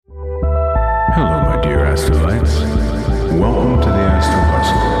Astrolites. Welcome to the Astro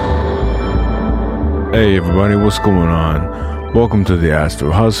Hustle. Hey everybody, what's going on? Welcome to the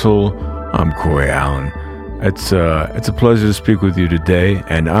Astro Hustle. I'm Corey Allen. It's a pleasure to speak with you today,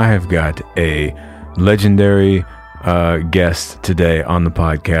 and I have got a legendary guest today on the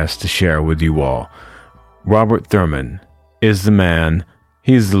podcast to share with you all. Robert Thurman is the man.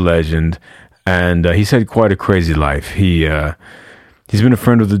 He's the legend, and he's had quite a crazy life. He's been a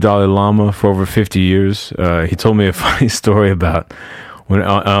friend of the Dalai Lama for over 50 years. He told me a funny story about when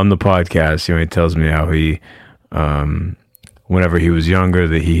on the podcast. He tells me how he, whenever he was younger,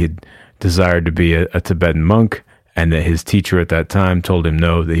 that he had desired to be a Tibetan monk, and that his teacher at that time told him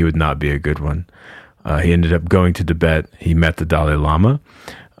no, that he would not be a good one. He ended up going to Tibet. He met the Dalai Lama.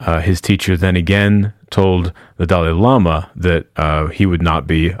 His teacher then again told the Dalai Lama that he would not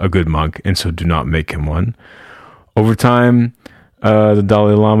be a good monk, and so do not make him one. Over time, the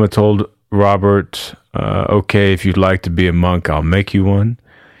Dalai Lama told Robert, okay, if you'd like to be a monk, I'll make you one.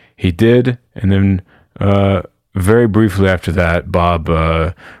 He did, and then very briefly after that, Bob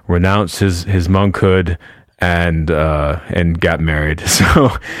renounced his monkhood and got married. So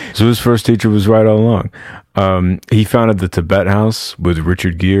his first teacher was right all along. He founded the Tibet House with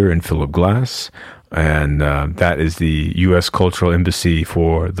Richard Gere and Philip Glass, and that is the U.S. Cultural Embassy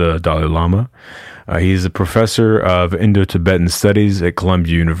for the Dalai Lama. He's a professor of Indo-Tibetan Studies at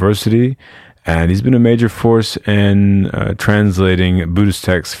Columbia University, and he's been a major force in translating Buddhist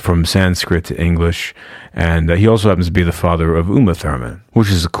texts from Sanskrit to English, and he also happens to be the father of Uma Thurman, which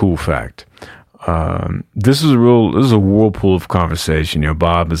is a cool fact. This is a whirlpool of conversation.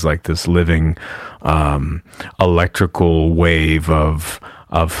 Bob is like this living electrical wave of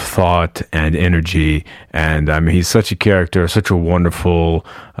thought and energy, and he's such a character, such a wonderful,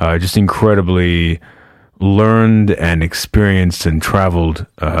 just incredibly learned and experienced and traveled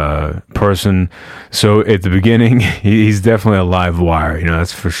person. So at the beginning, he's definitely a live wire,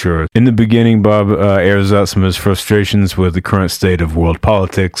 that's for sure. In the beginning, Bob airs out some of his frustrations with the current state of world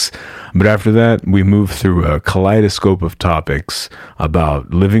politics, but after that, we move through a kaleidoscope of topics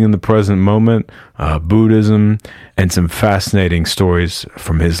about living in the present moment, Buddhism, and some fascinating stories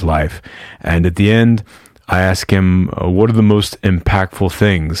from his life. And at the end, I ask him, what are the most impactful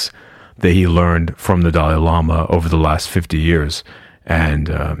things that he learned from the Dalai Lama over the last 50 years? And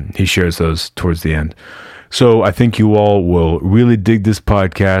he shares those towards the end. So I think you all will really dig this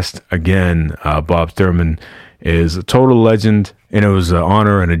podcast. Again, Bob Thurman is a total legend, and it was an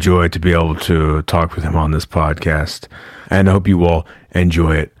honor and a joy to be able to talk with him on this podcast. And I hope you all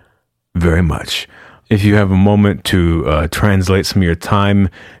enjoy it very much. If you have a moment to translate some of your time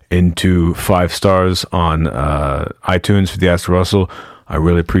into 5 stars on iTunes for the Astro Hustle, I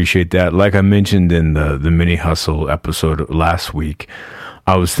really appreciate that. Like I mentioned in the mini hustle episode last week,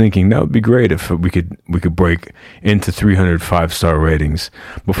 I was thinking that would be great if we could break into 300 5-star ratings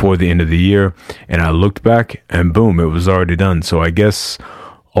before the end of the year. And I looked back, and boom, it was already done. So I guess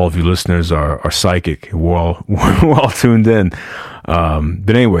all of you listeners are psychic. We're all tuned in.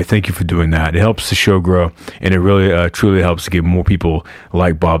 But anyway, thank you for doing that. It helps the show grow, and it really truly helps to get more people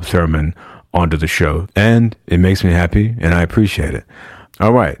like Bob Thurman onto the show. And it makes me happy, and I appreciate it.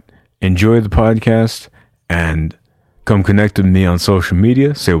 All right. Enjoy the podcast, and come connect with me on social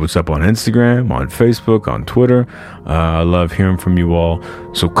media. Say what's up on Instagram, on Facebook, on Twitter. I love hearing from you all.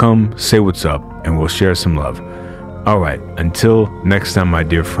 So come say what's up, and we'll share some love. All right. Until next time, my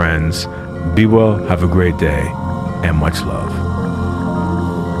dear friends, be well, have a great day, and much love.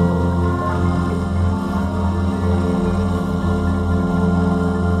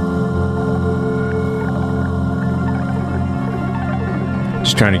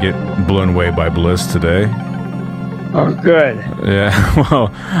 Just trying to get blown away by bliss today. Oh, good. Yeah,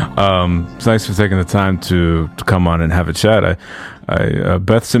 well, it's nice for taking the time to come on and have a chat.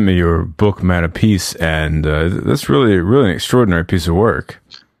 Beth sent me your book, Man of Peace, and that's really an extraordinary piece of work.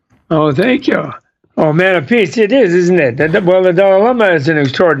 Oh, thank you. Oh, Man of Peace, it is, isn't it? Well, the Dalai Lama is an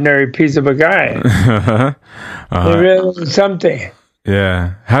extraordinary piece of a guy. He really is something.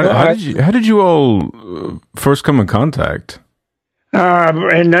 Yeah. How did you all first come in contact?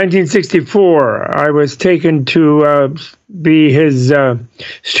 In 1964, I was taken to be his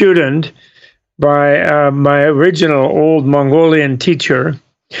student by my original old Mongolian teacher,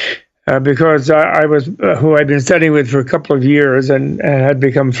 because I was who I'd been studying with for a couple of years and had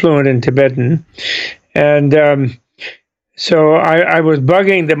become fluent in Tibetan, and so I was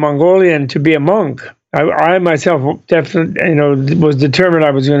bugging the Mongolian to be a monk. I myself definitely, was determined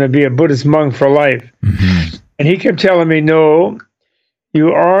I was going to be a Buddhist monk for life, and he kept telling me no.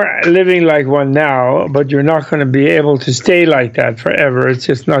 You are living like one now, but you're not going to be able to stay like that forever. It's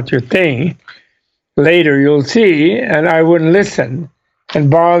just not your thing. later, you'll see. And I wouldn't listen, and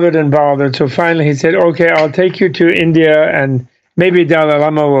bothered. So finally he said, okay, I'll take you to India, and maybe Dalai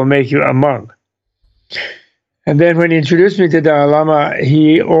Lama will make you a monk. And then when he introduced me to Dalai Lama,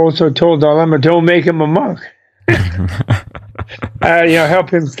 he also told Dalai Lama, don't make him a monk. Help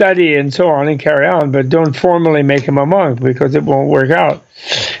him study and so on and carry on, but don't formally make him a monk because it won't work out.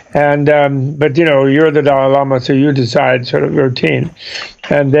 And but you're the Dalai Lama, so you decide, sort of routine.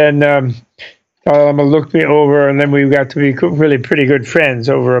 And then Dalai Lama looked me over, and then we got to be really pretty good friends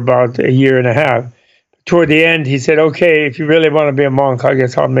over about a year and a half. Toward the end, he said, okay, if you really want to be a monk, I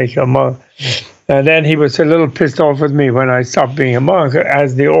guess I'll make you a monk. And then he was a little pissed off with me when I stopped being a monk,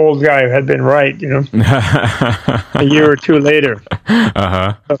 as the old guy had been right, a year or two later.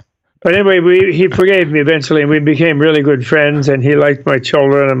 Uh-huh. But anyway, he forgave me eventually, and we became really good friends, and he liked my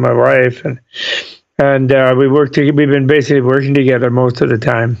children and my wife, and we've been basically working together most of the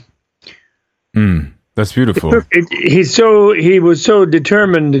time. That's beautiful. He was so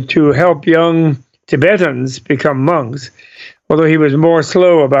determined to help young Tibetans become monks, although he was more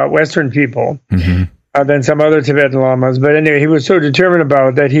slow about Western people than some other Tibetan lamas. But anyway, he was so determined about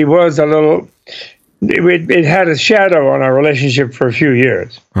it that he was a little... It had a shadow on our relationship for a few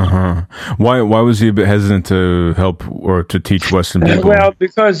years. Why was he a bit hesitant to help or to teach Western people? Well,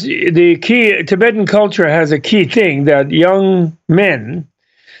 because the key Tibetan culture has a key thing that young men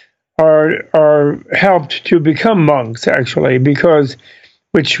are helped to become monks, actually, because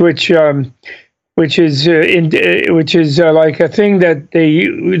which is like a thing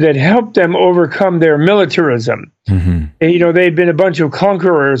that helped them overcome their militarism. They'd been a bunch of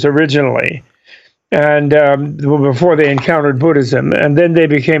conquerors originally, and before they encountered Buddhism, and then they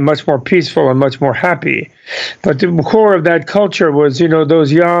became much more peaceful and much more happy. But the core of that culture was,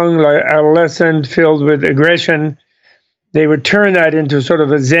 those young, like adolescent, filled with aggression. They would turn that into sort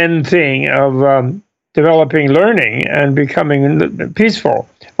of a Zen thing of developing learning and becoming peaceful,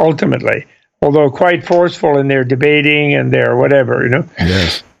 ultimately, although quite forceful in their debating and their whatever,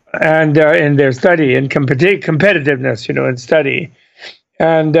 Yes. And in their study and competitiveness, in study.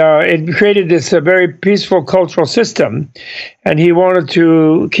 And it created this very peaceful cultural system, and he wanted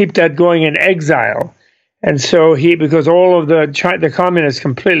to keep that going in exile. And so because all of the communists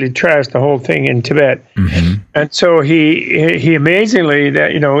completely trashed the whole thing in Tibet. And so he amazingly,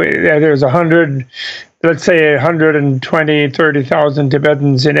 there's 120, 30,000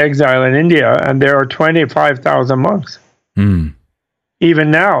 Tibetans in exile in India, and there are 25,000 monks.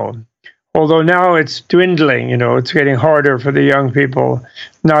 Even now. Although now it's dwindling, it's getting harder for the young people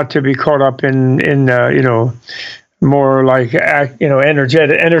not to be caught up in more like,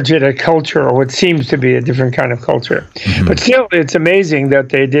 energetic culture, or what seems to be a different kind of culture. But still, it's amazing that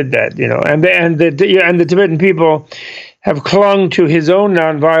they did that, and the Tibetan people have clung to his own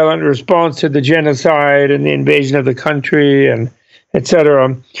nonviolent response to the genocide and the invasion of the country, and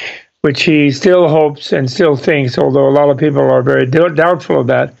etc., which he still hopes and still thinks, although a lot of people are very doubtful of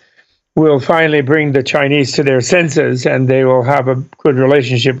that, will finally bring the Chinese to their senses, and they will have a good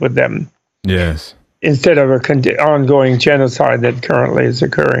relationship with them. Yes. Instead of an ongoing genocide that currently is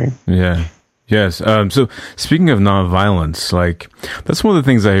occurring. Yeah. Yes. So speaking of nonviolence, like that's one of the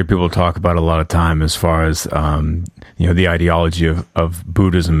things I hear people talk about a lot of time, as far as the ideology of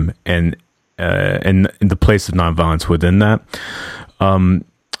Buddhism and the place of nonviolence within that.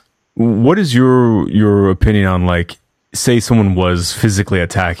 What is your opinion on, like, say someone was physically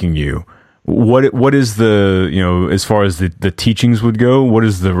attacking you? What is the, as far as the teachings would go, what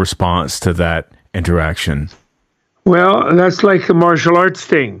is the response to that interaction? Well, that's like the martial arts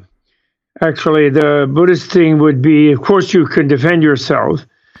thing. Actually, the Buddhist thing would be, of course, you can defend yourself.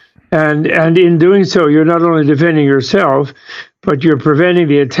 And in doing so, you're not only defending yourself, but you're preventing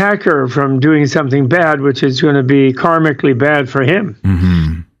the attacker from doing something bad, which is going to be karmically bad for him.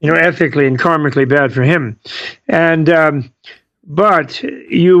 Ethically and karmically bad for him. And but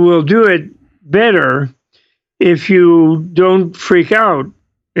you will do it better if you don't freak out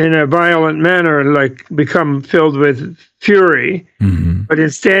in a violent manner, like become filled with fury, but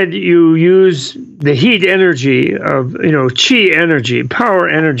instead you use the heat energy of, chi energy, power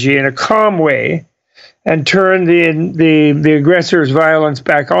energy, in a calm way, and turn the aggressor's violence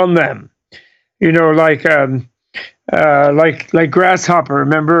back on them. Like Grasshopper,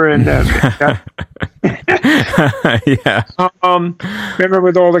 remember? And yeah. Remember,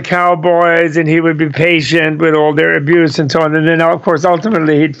 with all the cowboys, and he would be patient with all their abuse and so on, and then of course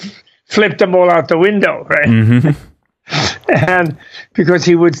ultimately he'd flip them all out the window, right? And because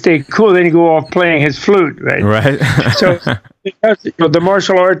he would stay cool, then he'd go off playing his flute, right? Right. So the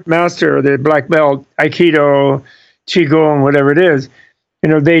martial art master, the black belt, Aikido, Qigong, whatever it is,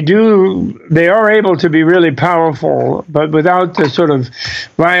 they are able to be really powerful, but without the sort of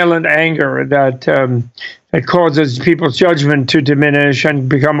violent anger that causes people's judgment to diminish and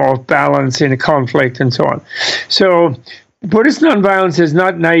become off balance in a conflict and so on. So Buddhist nonviolence is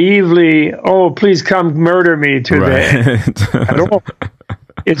not naively, oh, please come murder me today. Right. At all.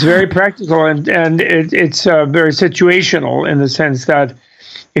 It's very practical, and it's very situational in the sense that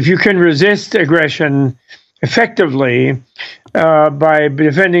if you can resist aggression effectively by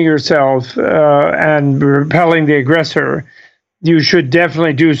defending yourself and repelling the aggressor, you should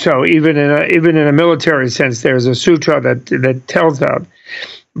definitely do so. Even in a military sense, there's a sutra that tells that.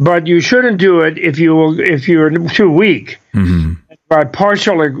 But you shouldn't do it if you're too weak. Mm-hmm. By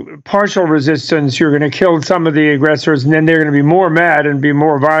partial resistance, you're going to kill some of the aggressors, and then they're going to be more mad and be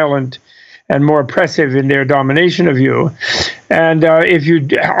more violent and more oppressive in their domination of you. And if you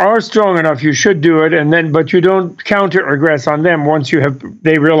are strong enough, you should do it. But you don't counter-aggress on them once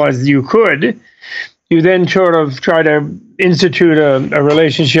they realize you could. You then sort of try to institute a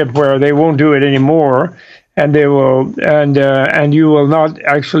relationship where they won't do it anymore, and they will, and you will not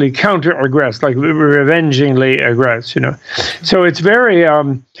actually counter-aggress, like revengingly aggress. So it's very,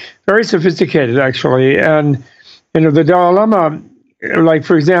 very sophisticated actually. And the Dalai Lama, like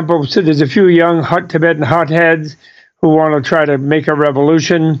for example, so there's a few young Tibetan hotheads who want to try to make a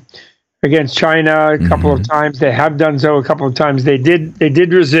revolution against China. A couple of times they have done so. A couple of times they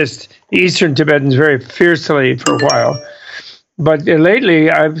did resist the Eastern Tibetans very fiercely for a while. But lately,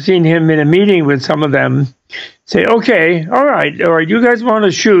 I've seen him in a meeting with some of them say, "Okay, all right, you guys want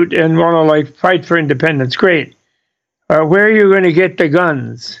to shoot and want to fight for independence? Great. Where are you going to get the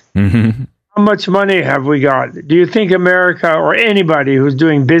guns? Mm-hmm. How much money have we got? Do you think America or anybody who's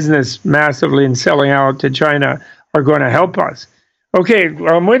doing business massively and selling out to China are going to help us? Okay,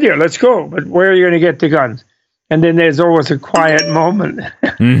 well, I'm with you. Let's go. But where are you going to get the guns?" And then there's always a quiet moment.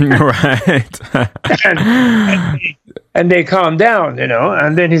 Right. and they calm down,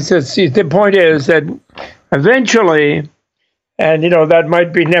 And then he says, see, the point is that eventually, and, that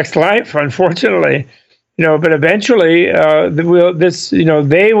might be next life, unfortunately, but eventually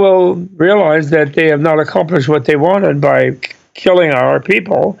they will realize that they have not accomplished what they wanted by killing our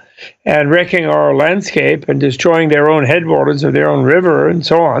people and wrecking our landscape and destroying their own headwaters of their own river and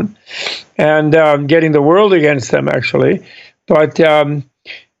so on, and getting the world against them, actually. But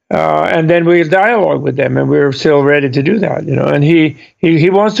and then we dialogue with them, and we're still ready to do that, And he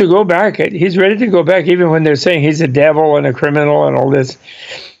wants to go back. He's ready to go back, even when they're saying he's a devil and a criminal and all this.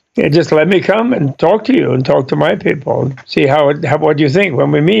 Just let me come and talk to you and talk to my people and see what you think when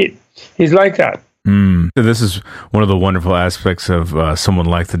we meet. He's like that. This is one of the wonderful aspects of someone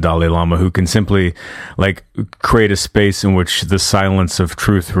like the Dalai Lama, who can simply create a space in which the silence of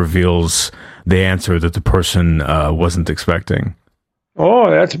truth reveals the answer that the person wasn't expecting.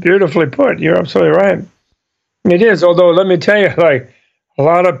 Oh, that's beautifully put. You're absolutely right. It is, although let me tell you, a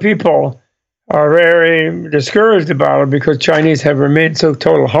lot of people are very discouraged about it because Chinese have remained so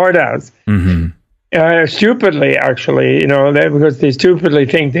total hard-ass. Mm-hmm. Stupidly, actually, because they stupidly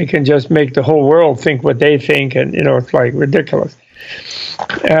think they can just make the whole world think what they think, and it's ridiculous.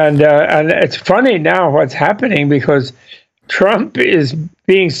 And it's funny now what's happening because Trump is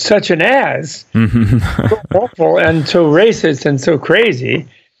being such an ass, so awful and so racist and so crazy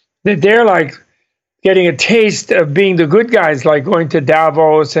that they're getting a taste of being the good guys, like going to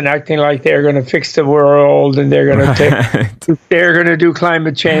Davos and acting like they're going to fix the world and they're going to they're going to do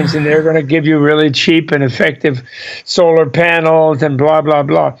climate change and they're going to give you really cheap and effective solar panels and blah blah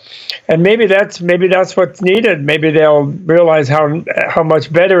blah. And maybe that's what's needed. Maybe they'll realize how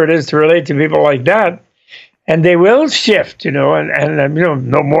much better it is to relate to people like that, and they will shift. And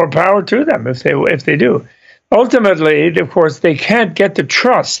no more power to them if they do. Ultimately, of course, they can't get the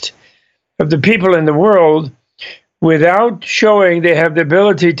trust of the people in the world without showing they have the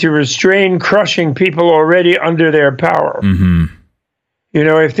ability to restrain crushing people already under their power. Mm-hmm.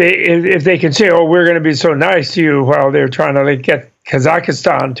 If they can say, "Oh, we're going to be so nice to you," while they're trying to get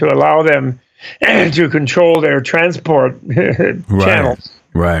Kazakhstan to allow them to control their transport channels.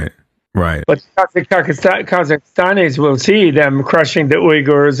 Right. But Kazakhstanis will see them crushing the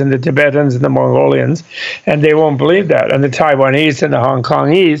Uyghurs and the Tibetans and the Mongolians, and they won't believe that, and the Taiwanese and the Hong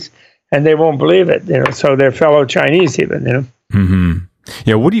Kongese. And they won't believe it, So they're fellow Chinese, even, Mm-hmm.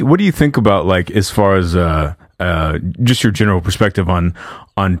 Yeah. What do you think about as far as just your general perspective on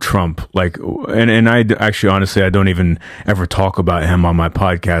Trump. Like, and actually, honestly, I don't even ever talk about him on my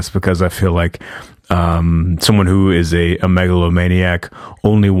podcast because I feel like someone who is a megalomaniac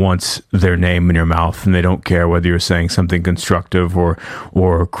only wants their name in your mouth, and they don't care whether you're saying something constructive or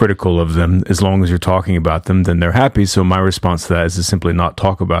critical of them. As long as you're talking about them, then they're happy. So my response to that is to simply not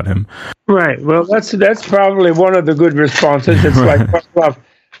talk about him. Right. Well, that's probably one of the good responses. It's like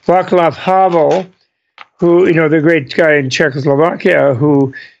Václav Havel, who, the great guy in Czechoslovakia,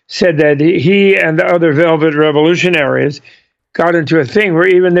 who said that he and the other Velvet Revolutionaries got into a thing where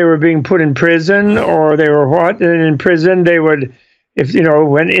even they were being put in prison or they were and in prison they would, if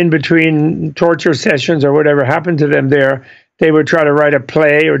when in between torture sessions or whatever happened to them there, they would try to write a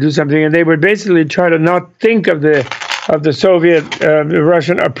play or do something, and they would basically try to not think of the Soviet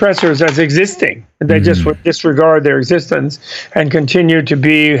Russian oppressors as existing. And they just would disregard their existence and continue to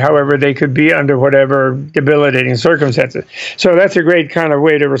be however they could be under whatever debilitating circumstances. So that's a great kind of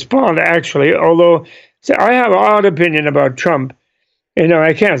way to respond, actually, although I have an odd opinion about Trump.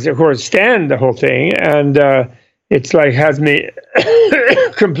 I can't, of course, stand the whole thing, and it's like has me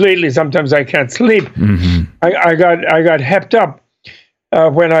completely. Sometimes I can't sleep. I got hepped up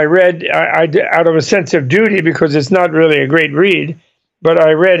when I read. I out of a sense of duty, because it's not really a great read, but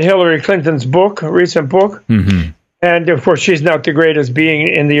I read Hillary Clinton's book, a recent book, and of course she's not the greatest being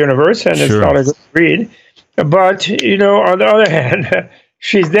in the universe, and it's not a good read. But on the other hand,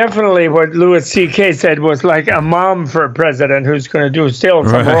 she's definitely what Louis C.K. said was like a mom for a president who's going to do still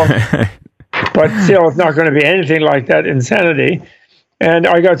some wrong. But still, it's not going to be anything like that insanity. And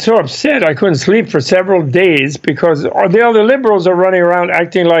I got so upset I couldn't sleep for several days because the other liberals are running around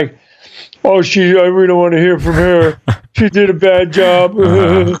acting like, oh, I really don't want to hear from her. She did a bad job.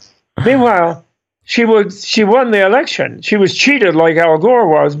 Meanwhile, she won the election. She was cheated like Al Gore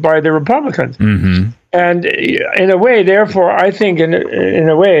was by the Republicans. And in a way, therefore, I think in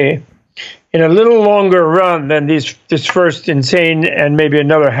a way, in a little longer run than this first insane and maybe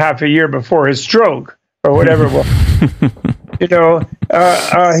another half a year before his stroke or whatever it was,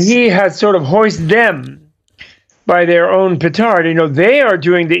 he has sort of hoisted them by their own petard. They are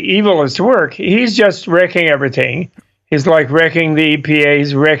doing the evilest work. He's just wrecking everything. He's like wrecking the EPA,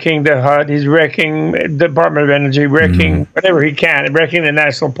 he's wrecking the HUD, he's wrecking the Department of Energy, wrecking whatever he can, wrecking the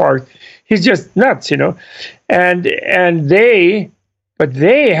national parks. He's just nuts, and they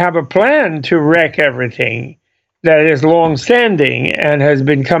have a plan to wreck everything that is long-standing and has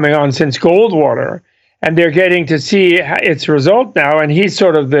been coming on since Goldwater, and they're getting to see its result now. And he's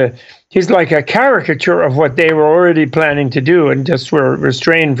he's like a caricature of what they were already planning to do and just were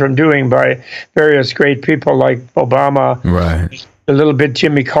restrained from doing by various great people like Obama, right? A little bit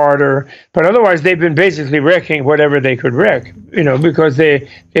Jimmy Carter, but otherwise they've been basically wrecking whatever they could wreck, because they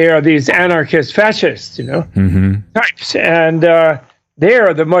are these anarchist fascists, types, and they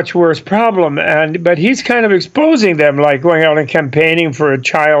are the much worse problem. But he's kind of exposing them, like going out and campaigning for a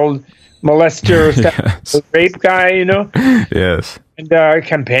child molester, rape guy, Yes, and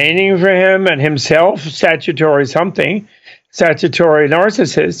campaigning for him and himself, statutory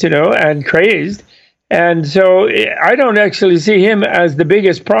narcissist, and crazed. And so I don't actually see him as the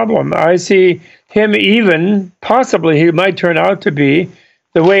biggest problem. I see him possibly he might turn out to be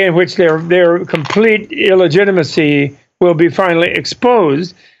the way in which their complete illegitimacy will be finally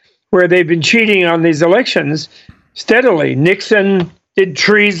exposed, where they've been cheating on these elections steadily. Nixon did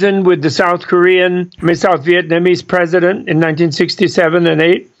treason with the South Vietnamese president in 1967 and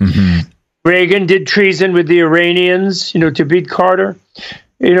 8. Reagan did treason with the Iranians, to beat Carter.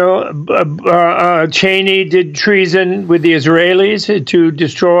 Cheney did treason with the Israelis to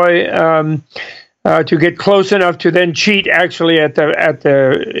destroy, to get close enough to then cheat actually at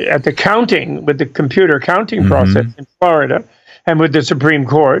the counting with the computer counting process in Florida and with the Supreme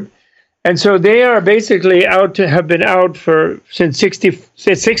Court. And so they are basically have been out since the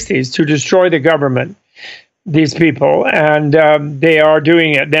 60s to destroy the government, these people, and they are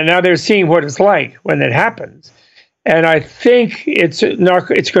doing it. Now they're seeing what it's like when it happens. And I think it's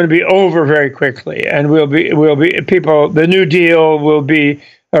going to be over very quickly, and the New Deal will be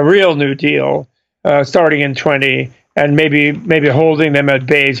a real New Deal starting in 20, and maybe holding them at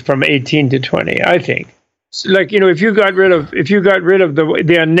bay from 18 to 20. I think, if you got rid of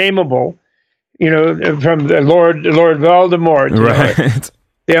the unnameable, from the Lord Voldemort, right,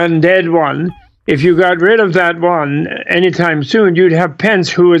 the undead one. If you got rid of that one anytime soon, you'd have Pence,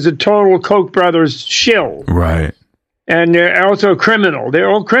 who is a total Koch brothers shill, right. And they're also criminal. They're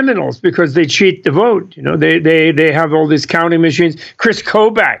all criminals because they cheat the vote. They have all these counting machines. Chris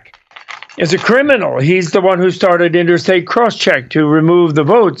Kobach is a criminal. He's the one who started interstate cross-check to remove the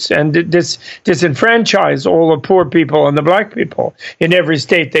votes and disenfranchise all the poor people and the black people in every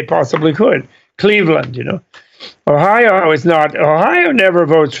state they possibly could. Cleveland, Ohio is not. Ohio never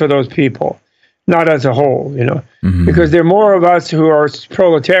votes for those people, not as a whole, because there are more of us who are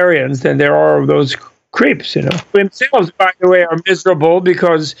proletarians than there are of those creeps, Themselves, by the way, are miserable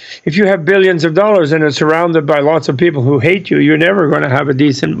because if you have billions of dollars and are surrounded by lots of people who hate you, you're never going to have a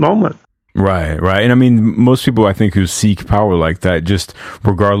decent moment. Right. And I mean, most people, I think, who seek power like that, just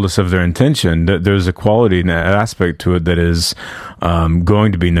regardless of their intention, there's a quality and an aspect to it that is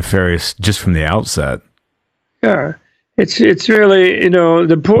going to be nefarious just from the outset. Yeah. It's really,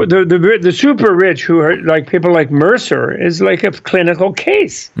 the super rich who are like people like Mercer is like a clinical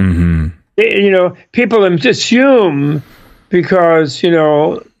case. Mm-hmm. People assume because,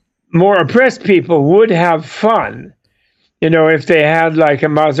 more oppressed people would have fun, if they had like a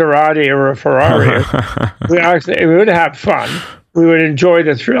Maserati or a Ferrari. we would have fun. We would enjoy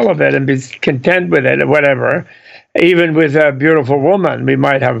the thrill of it and be content with it or whatever. Even with a beautiful woman, we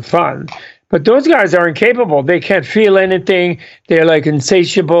might have fun. But those guys are incapable. They can't feel anything. They're like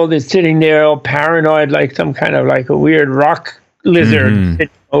insatiable. They're sitting there all paranoid like some kind of like a weird rock lizard sitting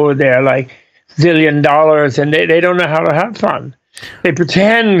over there like $1 zillion, and they don't know how to have fun. They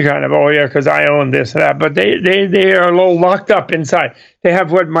pretend kind of, because I own this and that, but they are a little locked up inside. They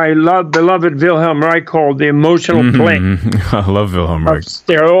have what my beloved Wilhelm Reich called the emotional plane. I love Wilhelm Reich.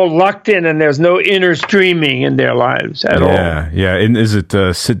 They're all locked in, and there's no inner streaming in their lives at all. Yeah. And is it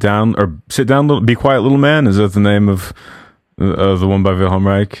Sit Down, Be Quiet Little Man? Is that the name of the one by Wilhelm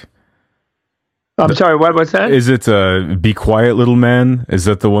Reich? I'm sorry, what's that? Is it Be Quiet Little Man? Is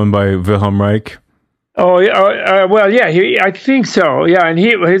that the one by Wilhelm Reich? I think so. Yeah, and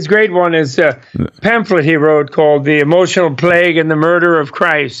his great one is a pamphlet he wrote called "The Emotional Plague and the Murder of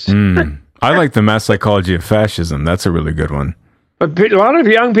Christ." I like The Mass Psychology of Fascism. That's a really good one. But a lot of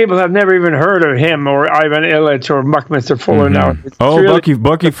young people have never even heard of him or Ivan Illich or Buckminster Fuller now.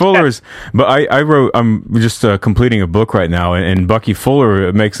 Bucky Fuller's. But I'm just completing a book right now, and Bucky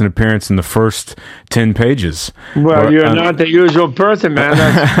Fuller makes an appearance in the first 10 pages. Well, you're not the usual person, man.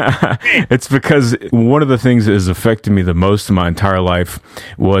 It's because one of the things that has affected me the most in my entire life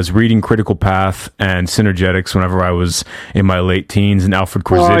was reading Critical Path and Synergetics whenever I was in my late teens, and Alfred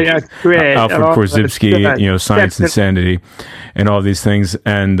Korzybski, Science and Sanity, and all these things.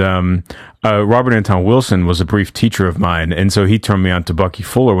 And Robert Anton Wilson was a brief teacher of mine, and so he turned me on to Bucky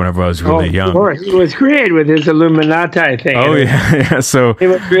Fuller whenever I was really young. Of course. He was great with his Illuminati thing. Oh, yeah. So he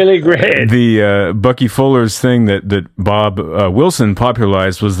was really great. The Bucky Fuller's thing that Bob Wilson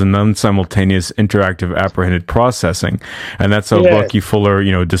popularized was the non-simultaneous interactive apprehended processing. And that's how Bucky Fuller,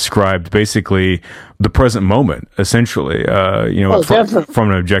 described basically the present moment, essentially,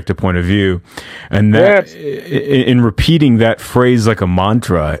 from an objective point of view. And that, in repeating that phrase like a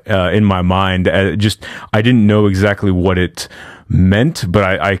mantra in my mind, I didn't know exactly what it meant, but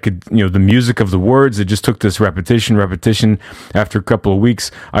I could, the music of the words, it just took this repetition. After a couple of weeks,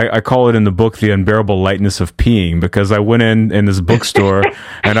 I call it in the book the unbearable lightness of peeing, because I went in this bookstore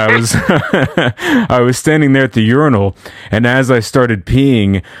and I was standing there at the urinal, and as I started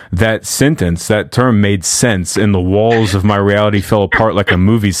peeing, that term made sense, and the walls of my reality fell apart like a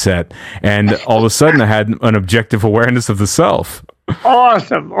movie set, and all of a sudden I had an objective awareness of the self.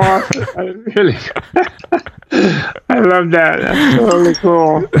 Awesome. Really, I love that. That's totally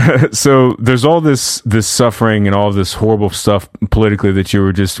cool. So there's all this suffering and all this horrible stuff politically that you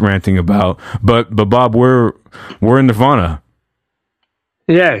were just ranting about. But Bob, we're in Nirvana.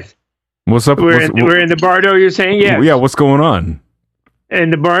 Yes. What's up? We're in the Bardo, you're saying? Yes. Yeah, what's going on?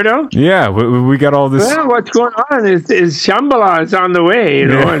 In the Bardo? Yeah, we got all this. Well, what's going on is Shambhala is on the way,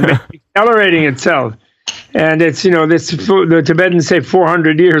 and accelerating itself. And it's, the Tibetans say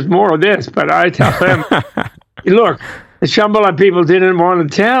 400 years more of this, but I tell them, look, the Shambhala people didn't want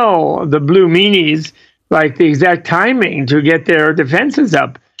to tell the blue meanies like the exact timing to get their defenses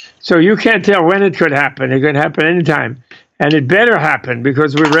up. So you can't tell when it could happen. It could happen anytime. And it better happen,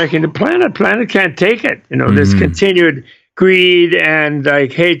 because we're wrecking the planet. Planet can't take it. This continued greed and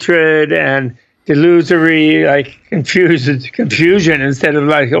like hatred and delusory like confusion instead of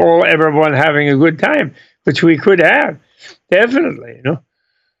like everyone having a good time, which we could have, definitely,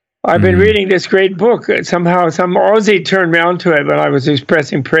 I've been reading this great book. Somehow some Aussie turned me onto it when I was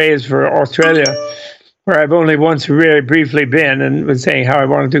expressing praise for Australia, where I've only once really briefly been, and was saying how I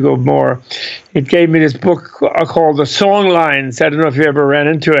wanted to go more. It gave me this book called The Song Lines. I don't know if you ever ran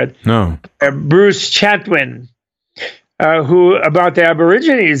into it. No. Bruce Chatwin, who about the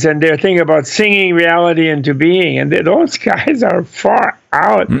Aborigines and their thing about singing reality into being. And those guys are far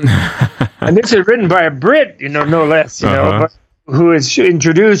out. And this is written by a Brit, no less, but who is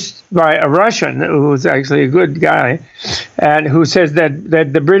introduced by a Russian who's actually a good guy, and who says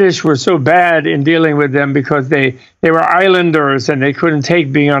that the British were so bad in dealing with them because they were islanders and they couldn't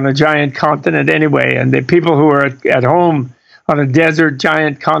take being on a giant continent anyway, and the people who were at home on a desert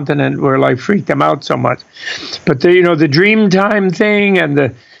giant continent were like freaked them out so much. But the Dreamtime thing and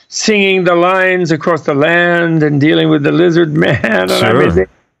the singing the lines across the land and dealing with the lizard man, and I mean, they're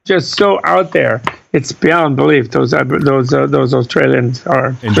just so out there. It's beyond belief. Those Australians are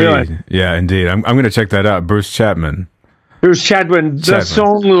indeed. Brilliant. Yeah, indeed. I'm going to check that out. Bruce Chapman. The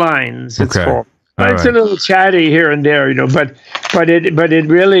Song Lines. It's called. It's a little chatty here and there, but it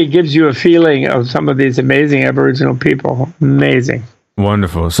really gives you a feeling of some of these amazing Aboriginal people. Amazing.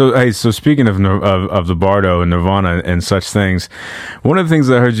 Wonderful. So speaking of the Bardo and Nirvana and such things, one of the things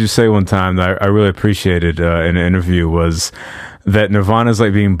I heard you say one time that I really appreciated in an interview was that Nirvana is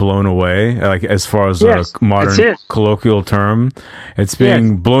like being blown away, like as far as a modern colloquial term. It's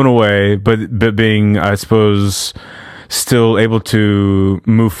being blown away, but being, I suppose, still able to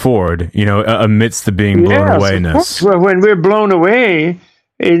move forward, amidst the being blown awayness. Well, when we're blown away,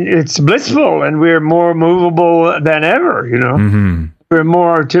 it's blissful and we're more movable than ever, Mm-hmm. We're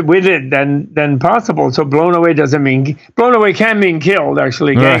more with it than possible. So blown away can mean killed,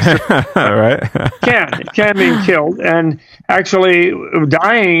 actually. Right. It can mean killed. And actually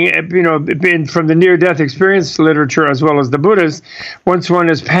dying, from the near-death experience literature as well as the Buddhists, once one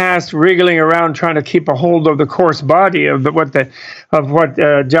is past wriggling around trying to keep a hold of the coarse body of what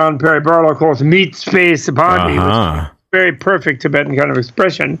John Perry Barlow calls meat space body, which is very perfect Tibetan kind of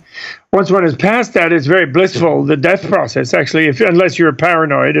expression. Once one is past that, it's very blissful. The death process, actually, unless you're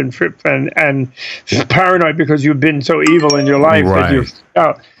paranoid and paranoid because you've been so evil in your life that you're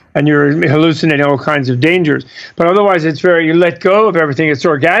out and you're hallucinating all kinds of dangers. But otherwise, it's you let go of everything. It's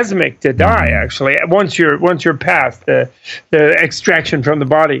orgasmic to die, actually. Once you're past the extraction from the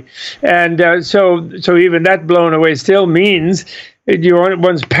body, and so even that blown away still means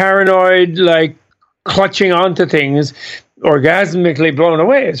one's paranoid, like clutching onto things, orgasmically blown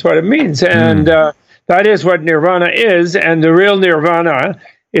away is what it means. And that is what nirvana is. And the real nirvana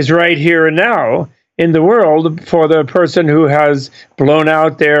is right here and now in the world for the person who has blown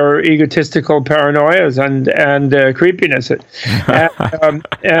out their egotistical paranoias and creepiness.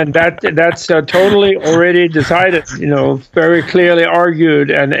 And that's totally already decided, very clearly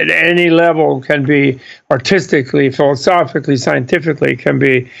argued, and at any level can be artistically, philosophically, scientifically can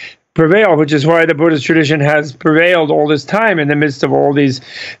be prevail, which is why the Buddhist tradition has prevailed all this time in the midst of all these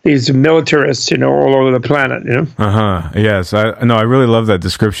militarists, all over the planet. Yes, I really love that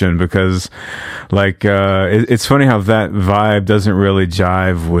description because, it's funny how that vibe doesn't really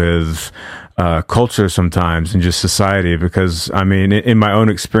jive with culture sometimes and just society, because I mean, in my own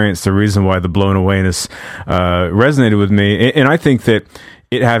experience, the reason why the blown awayness resonated with me, and I think that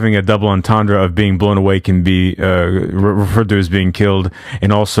it having a double entendre of being blown away can be referred to as being killed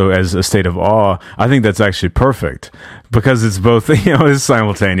and also as a state of awe. I think that's actually perfect because it's both, it's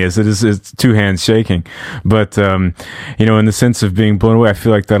simultaneous. It's two hands shaking. But, in the sense of being blown away, I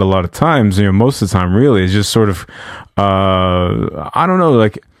feel like that a lot of times, most of the time really is just sort of, I don't know,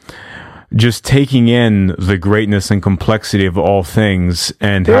 like just taking in the greatness and complexity of all things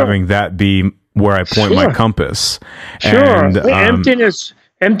and having that be where I point my compass. And,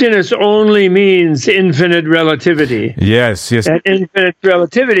 Emptiness only means infinite relativity. Yes. And infinite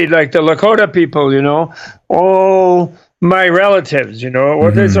relativity, like the Lakota people, all my relatives,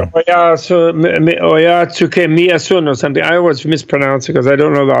 what is Oyatsuke Miyasun or something. I always mispronounce it because I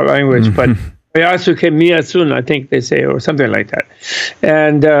don't know that language, but Oyatsuke Miyasun, I think they say, or something like that.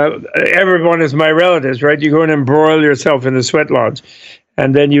 And everyone is my relatives, right? You go and embroil yourself in the sweat lodge.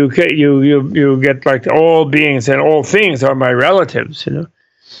 And then you get like all beings and all things are my relatives,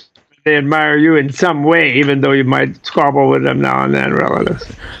 They admire you in some way, even though you might squabble with them now and then,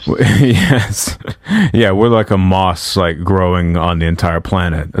 relatives. Yes. Yeah, we're like a moss, like growing on the entire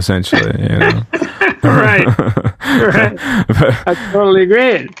planet, essentially. Right. That's totally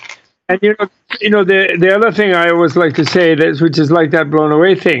great. And the other thing I always like to say, which is like that blown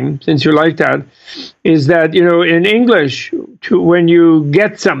away thing, since you like that, is that in English, when you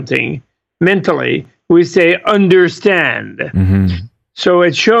get something mentally, we say understand. Mm-hmm. So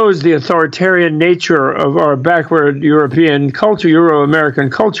it shows the authoritarian nature of our backward European culture, Euro-American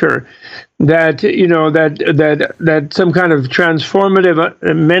culture, that that some kind of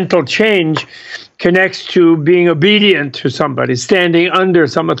transformative mental change connects to being obedient to somebody, standing under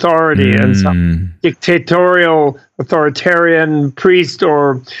some authority and some dictatorial, authoritarian priest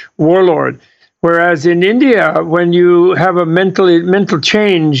or warlord. Whereas in India, when you have a mental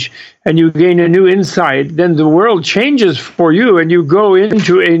change and you gain a new insight, then the world changes for you and you go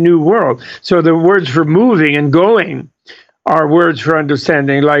into a new world. So the words for moving and going are words for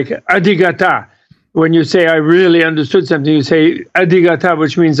understanding, like adigata. When you say I really understood something, you say adigata,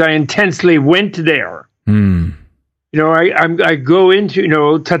 which means I intensely went there. I go into,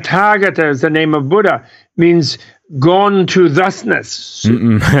 Tathagata is the name of Buddha, means gone to thusness.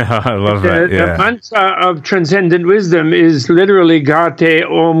 I love that. The mantra of transcendent wisdom is literally gate,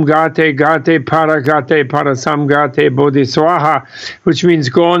 om gate, gate, paragate, parasamgate, bodhiswaha, which means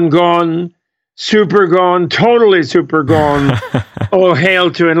gone, super gone, totally super gone, all hail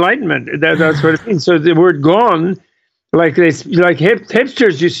to enlightenment. That's what it means. So the word gone, like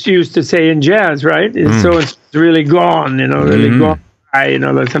hipsters used to say in jazz, right? So it's really gone, really gone.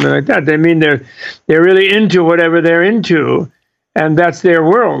 Something like that. They mean they're really into whatever they're into, and that's their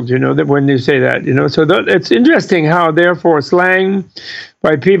world. That when you say that, So it's interesting how, therefore, slang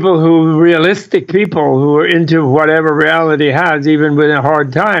by realistic people who are into whatever reality has, even with a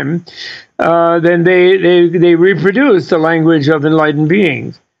hard time, then they reproduce the language of enlightened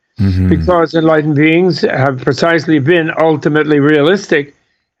beings, because enlightened beings have precisely been ultimately realistic,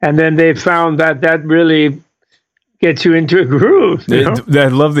 and then they found that really gets you into a groove. I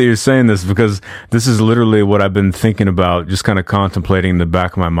love that you're saying this, because this is literally what I've been thinking about, just kind of contemplating in the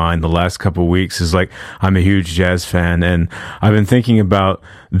back of my mind the last couple of weeks. Is like, I'm a huge jazz fan, and I've been thinking about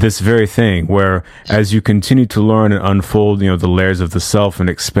this very thing, where as you continue to learn and unfold, the layers of the self and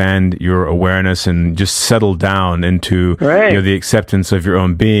expand your awareness and just settle down into the acceptance of your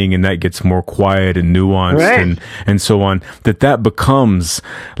own being, and that gets more quiet and nuanced and so on, that becomes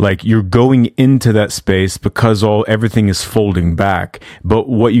like you're going into that space because everything is folding back. But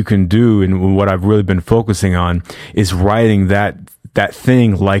what you can do, and what I've really been focusing on, is writing that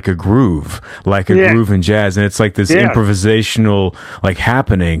thing like a groove in jazz. And it's like this improvisational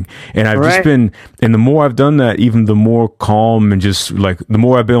happening. And I've just been, and the more I've done that, even the more calm, and just like the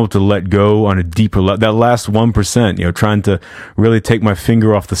more I've been able to let go on a deeper level. That last 1%, trying to really take my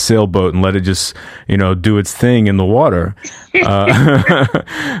finger off the sailboat and let it just, do its thing in the water.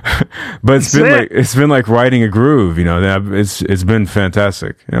 But it's been like riding a groove, it's been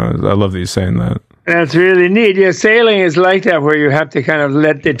fantastic. I love that you're saying that. That's really neat. Yeah, sailing is like that, where you have to kind of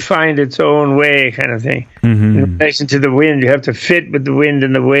let it find its own way, kind of thing. In relation to the wind, you have to fit with the wind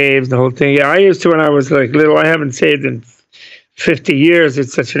and the waves, the whole thing. Yeah, I used to, when I was little. I haven't sailed in 50 years.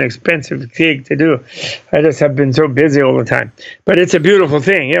 It's such an expensive gig to do. I just have been so busy all the time. But it's a beautiful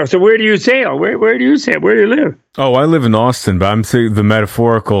thing. Yeah. So where do you sail? Where do you sail? Where do you live? Oh, I live in Austin, but I'm saying the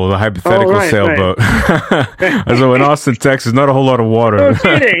metaphorical, the hypothetical sailboat. So in Austin, Texas, not a whole lot of water. No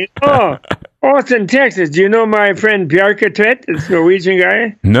kidding. Oh, Austin, Texas. Do you know my friend Bjarke Tvedt, this Norwegian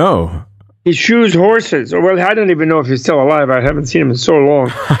guy? No. He shoes horses. Well, I don't even know if he's still alive. I haven't seen him in so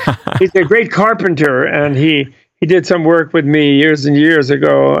long. He's a great carpenter, and he did some work with me years and years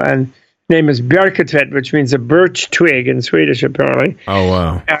ago, and his name is Bjarke Tvedt, which means a birch twig in Swedish, apparently. Oh,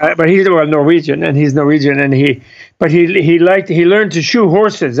 wow. But he's Norwegian, and he's Norwegian, and he learned to shoe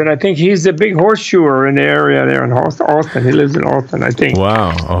horses, and I think he's a big horseshoer in the area there in Austin. He lives in Austin, I think. Wow,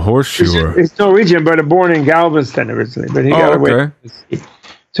 a horseshoer. He's Norwegian, but born in Galveston originally, but he got away.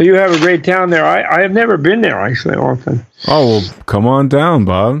 So you have a great town there. I have never been there, actually, Austin. Oh, well, come on down,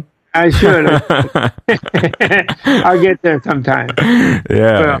 Bob. I should. I'll get there sometime.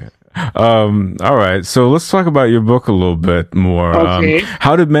 Yeah. All right. So let's talk about your book a little bit more. Okay.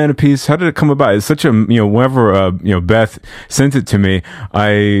 How did Man of Peace, how did it come about? It's such a, whenever, Beth sent it to me,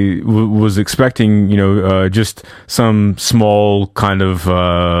 I was expecting, just some small kind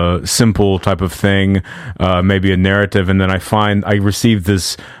of, simple type of thing, maybe a narrative. And then I received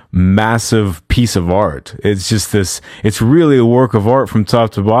this massive piece of art. It's just it's really a work of art from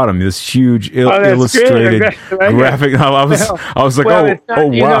top to bottom. This huge illustrated graphic. I was like,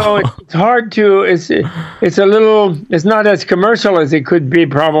 wow. It's hard to, it's not as commercial as it could be,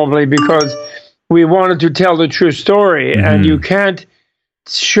 probably, because we wanted to tell the true story, and you can't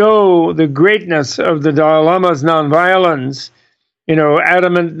show the greatness of the Dalai Lama's nonviolence,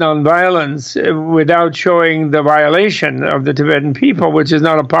 adamant nonviolence, without showing the violation of the Tibetan people, which is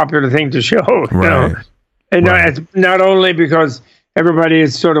not a popular thing to show. Right. And it's not only because everybody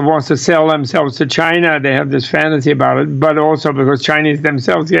sort of wants to sell themselves to China, they have this fantasy about it, but also because Chinese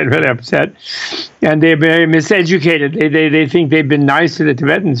themselves get really upset, and they're very miseducated. They think they've been nice to the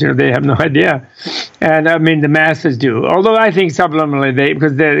Tibetans. They have no idea. And I mean, the masses do. Although I think subliminally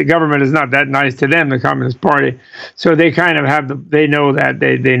because the government is not that nice to them, the Communist Party. So they kind of they know that,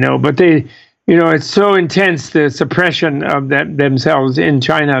 they know. But they it's so intense, the suppression of themselves in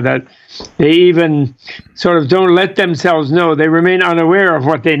China, that they even sort of don't let themselves know. They remain unaware of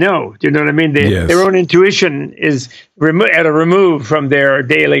what they know. Do you know what I mean? Yes. Their own intuition is at a remove from their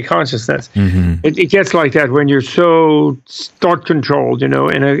daily consciousness. It gets like that when you're so thought controlled, in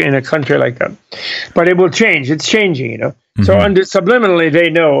a country like that. But it will change. It's changing, So subliminally, they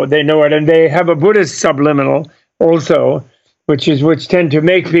know it, and they have a Buddhist subliminal also, which tend to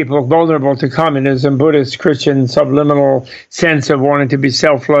make people vulnerable to communism. Buddhist, Christian, subliminal sense of wanting to be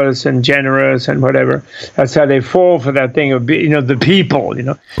selfless and generous and whatever. That's how they fall for that thing of the people,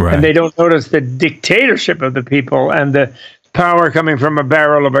 Right. And they don't notice the dictatorship of the people and the power coming from a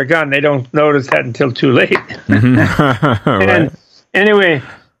barrel of a gun. They don't notice that until too late. Right. And anyway,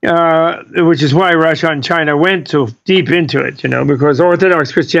 which is why Russia and China went so deep into it, because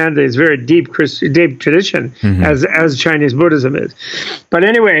Orthodox Christianity is very deep tradition, as Chinese Buddhism is. But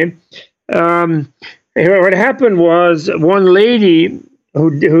anyway, what happened was one lady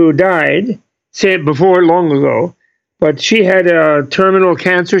who died, said before long ago, but she had a terminal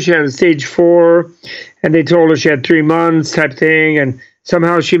cancer. She had a stage 4, and they told her she had 3 months type thing, and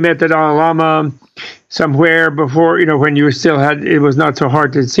somehow she met the Dalai Lama somewhere before, when you still it was not so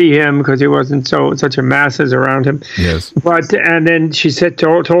hard to see him because he wasn't such a masses around him. Yes. And then she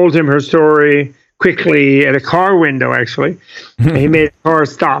told him her story quickly at a car window, actually. And he made a car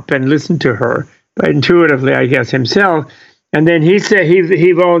stop and listened to her, but intuitively, I guess, himself. And then he said,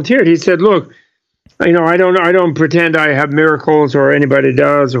 he volunteered. He said, look, I don't pretend I have miracles or anybody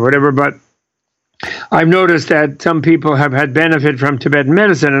does or whatever, but I've noticed that some people have had benefit from Tibetan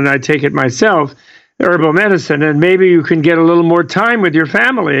medicine, and I take it myself, herbal medicine, and maybe you can get a little more time with your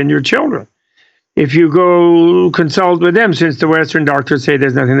family and your children if you go consult with them, since the Western doctors say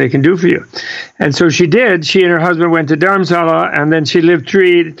there's nothing they can do for you. And so she did. She and her husband went to Dharamsala, and then she lived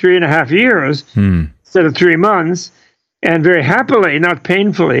 3.5 years instead of 3 months, and very happily, not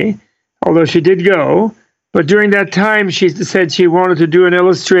painfully, although she did go. But during that time, she said she wanted to do an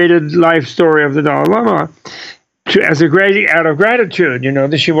illustrated life story of the Dalai Lama out of gratitude,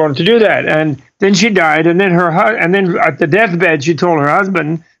 that she wanted to do that. And then she died, and then at the deathbed, she told her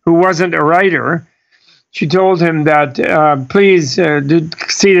husband, who wasn't a writer, she told him that please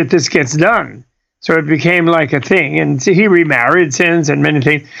see that this gets done. So it became like a thing, and he remarried since and many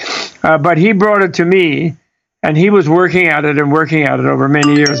things. But he brought it to me, and he was working at it over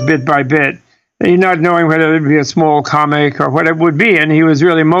many years, bit by bit. Not knowing whether it would be a small comic or what it would be. And he was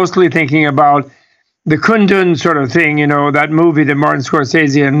really mostly thinking about the Kundun sort of thing, that movie that Martin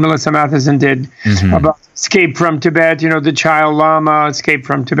Scorsese and Melissa Matheson did about escape from Tibet, the child Lama, escape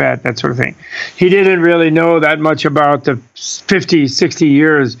from Tibet, that sort of thing. He didn't really know that much about the 50, 60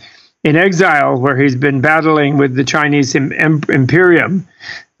 years in exile where he's been battling with the Chinese imperium,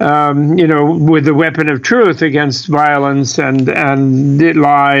 with the weapon of truth against violence and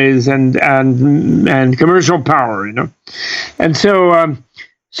lies and commercial power, And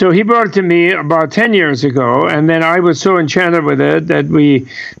so he brought it to me about 10 years ago, and then I was so enchanted with it that we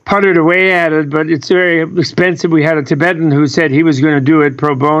puttered away at it, but it's very expensive. We had a Tibetan who said he was going to do it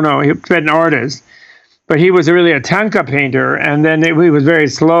pro bono, a Tibetan artist, but he was really a tanka painter, and then he was very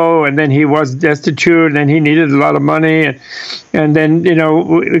slow, and then he was destitute, and then he needed a lot of money, and then,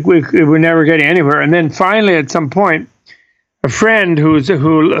 we were never getting anywhere. And then finally, at some point, a friend who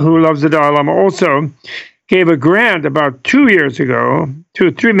loves the Dalai Lama also gave a grant about 2 years ago,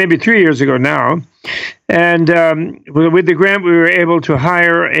 maybe 3 years ago now. And with the grant, we were able to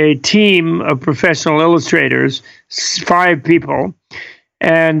hire a team of professional illustrators, 5 people.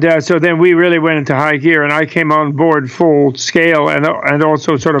 And so then we really went into high gear, and I came on board full scale and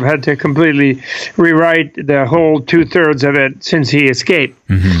also sort of had to completely rewrite the whole 2/3 of it since he escaped.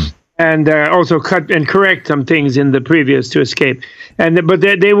 And also cut and correct some things in the previous to escape. But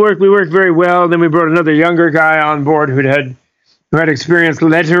we worked very well. Then we brought another younger guy on board who had experience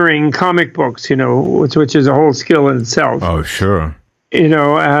lettering comic books, which is a whole skill in itself. Oh, sure.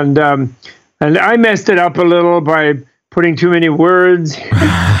 And I messed it up a little by putting too many words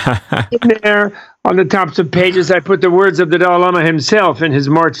in there. On the tops of pages, I put the words of the Dalai Lama himself in his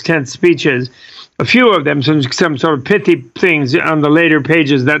March 10th speeches. A few of them, some sort of pithy things on the later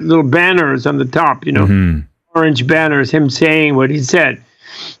pages, that little banners on the top, orange banners, him saying what he said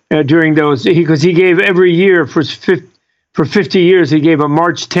during those. Because he gave every year for 50 years, he gave a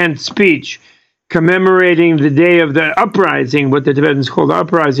March 10th speech commemorating the day of the uprising, what the Tibetans call the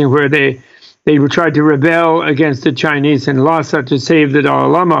uprising, where they tried to rebel against the Chinese in Lhasa to save the Dalai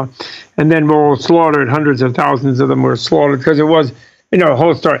Lama, and then were all slaughtered. Hundreds of thousands of them were slaughtered because it was, a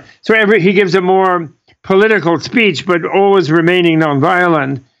whole story. So he gives a more political speech, but always remaining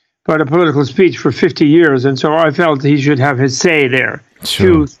nonviolent, but a political speech for 50 years. And so I felt he should have his say there.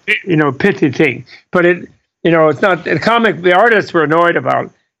 Sure. Pithy thing. But it's not the artists were annoyed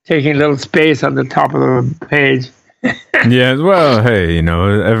about taking a little space on the top of the page. Yeah, well, hey,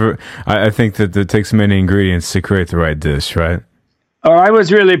 I think that it takes many ingredients to create the right dish, right? Oh, I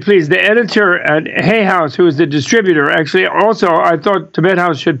was really pleased. The editor at Hay House, who was the distributor, actually also, I thought Tibet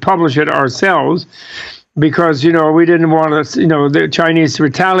House should publish it ourselves because, we didn't want the Chinese to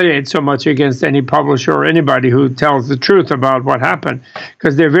retaliate so much against any publisher or anybody who tells the truth about what happened,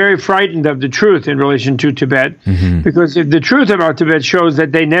 because they're very frightened of the truth in relation to Tibet, because the truth about Tibet shows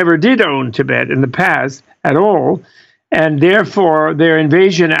that they never did own Tibet in the past at all. And therefore, their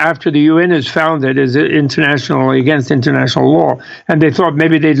invasion after the UN is founded is internationally against international law. And they thought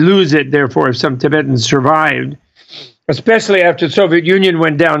maybe they'd lose it, therefore, if some Tibetans survived. Especially after the Soviet Union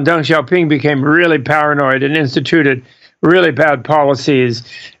went down, Deng Xiaoping became really paranoid and instituted really bad policies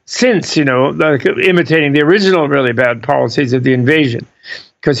since, like imitating the original really bad policies of the invasion.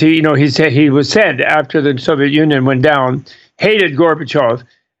 Because he said after the Soviet Union went down, hated Gorbachev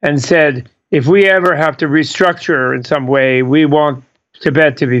and said, if we ever have to restructure in some way, we want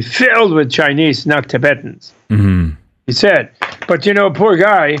Tibet to be filled with Chinese, not Tibetans. Mm-hmm. He said. But, poor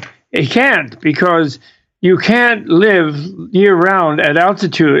guy, he can't, because you can't live year-round at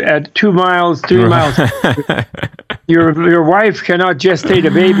altitude at 2 miles, 3 miles. Your wife cannot gestate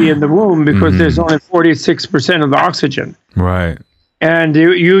a baby in the womb because there's only 46% of the oxygen. Right. And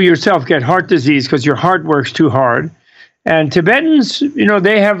you yourself get heart disease because your heart works too hard. And Tibetans,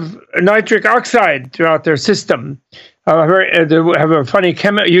 they have nitric oxide throughout their system. They have a funny,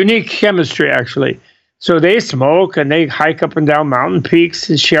 unique chemistry, actually. So they smoke and they hike up and down mountain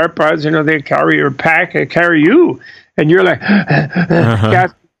peaks and Sherpas, they carry your pack and carry you. And you're like,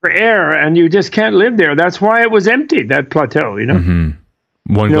 gasping for air, and you just can't live there. That's why it was empty, that plateau,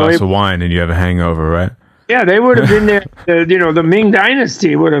 Mm-hmm. One glass of wine and you have a hangover, right? Yeah, they would have been there. The Ming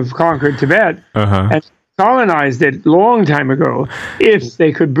Dynasty would have conquered Tibet. And colonized it long time ago if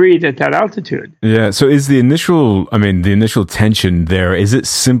they could breathe at that altitude. Yeah. So is the initial tension there, is it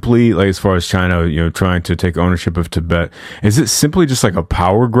simply, like, as far as China, trying to take ownership of Tibet, is it simply just like a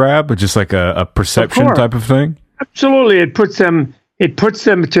power grab, or just like a perception type of thing? Absolutely. It puts them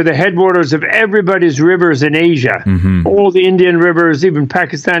to the headwaters of everybody's rivers in Asia. Mm-hmm. All the Indian rivers, even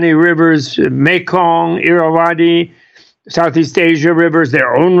Pakistani rivers, Mekong, Irrawaddy, Southeast Asia rivers,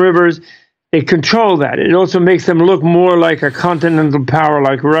 their own rivers. They control that. It also makes them look more like a continental power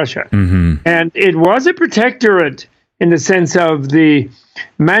like Russia. Mm-hmm. And it was a protectorate in the sense of the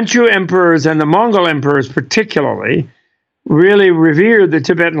Manchu emperors and the Mongol emperors particularly really revered the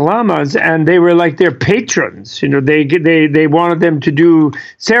Tibetan lamas, and they were like their patrons. They wanted them to do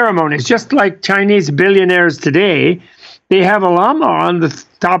ceremonies, just like Chinese billionaires today. They have a lama on the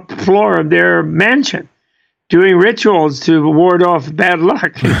top floor of their mansion, doing rituals to ward off bad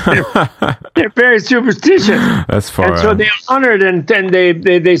luck. They're very superstitious. That's far. And so they honored and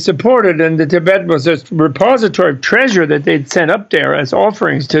they supported, and the Tibet was a repository of treasure that they'd sent up there as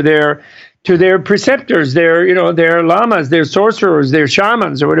offerings to their preceptors, their lamas, their sorcerers, their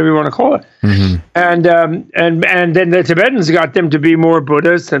shamans, or whatever you want to call it. Mm-hmm. And then the Tibetans got them to be more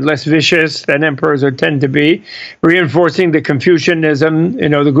Buddhist and less vicious than emperors would tend to be, reinforcing the Confucianism,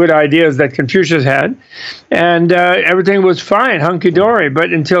 the good ideas that Confucius had. And everything was fine, hunky-dory,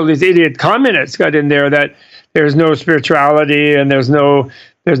 but until these idiot communists got in there that there's no spirituality and there's no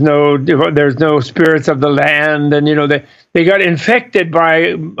spirits of the land, and they got infected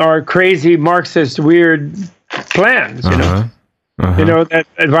by our crazy Marxist weird plans. That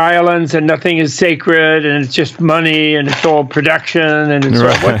violence and nothing is sacred, and it's just money, and it's all production, and it's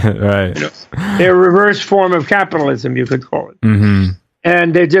right. They're a reverse form of capitalism, you could call it. Mm-hmm.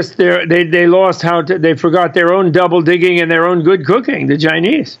 And they lost they forgot their own double digging and their own good cooking, the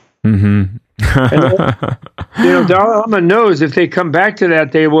Chinese. Mm-hmm. Dalai Lama knows if they come back to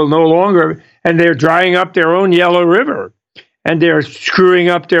that, they will no longer, and they're drying up their own Yellow River, and they're screwing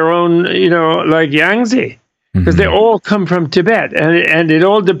up their own, like Yangtze, because they all come from Tibet, and it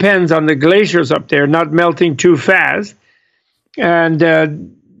all depends on the glaciers up there not melting too fast, and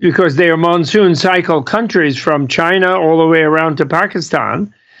because they are monsoon cycle countries from China all the way around to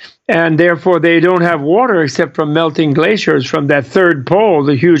Pakistan. And therefore, they don't have water except from melting glaciers from that third pole,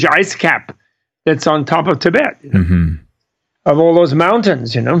 the huge ice cap that's on top of Tibet, of all those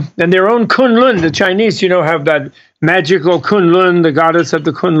mountains, And their own Kunlun, the Chinese, have that magical Kunlun, the goddess of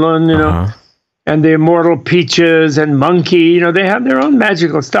the Kunlun, and the immortal peaches and monkey, they have their own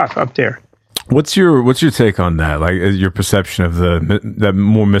magical stuff up there. What's your take on that? Like your perception of that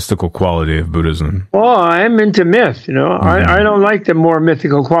more mystical quality of Buddhism? Well, I'm into myth. I don't like the more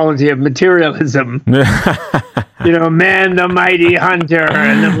mythical quality of materialism. Man, the mighty hunter,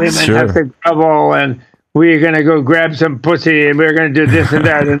 and the women have to grovel, and we're going to go grab some pussy, and we're going to do this and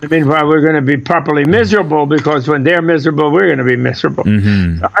that. And meanwhile, we're going to be properly miserable, because when they're miserable, we're going to be miserable.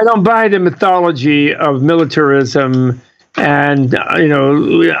 So I don't buy the mythology of militarism and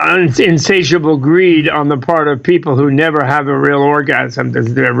insatiable greed on the part of people who never have a real orgasm.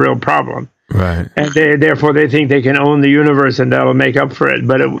 That's their real problem. Right. And therefore they think they can own the universe, and that'll make up for it.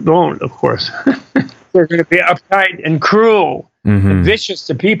 But it won't, of course. They're going to be uptight and cruel and vicious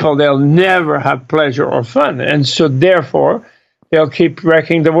to people. They'll never have pleasure or fun. And so therefore they'll keep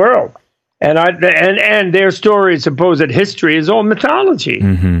wrecking the world. And their story, supposed history, is all mythology.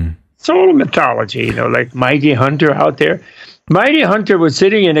 It's all mythology, like Mighty Hunter out there. Mighty Hunter was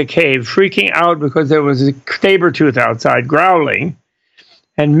sitting in a cave, freaking out because there was a saber-tooth outside growling.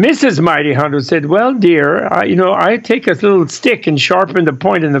 And Mrs. Mighty Hunter said, "Well, dear, I take a little stick and sharpen the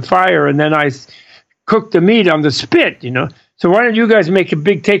point in the fire, and then I cook the meat on the spit, So why don't you guys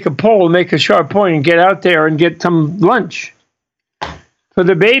take a pole, make a sharp point, and get out there and get some lunch for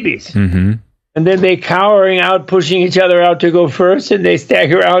the babies." And then they cowering out, pushing each other out to go first, and they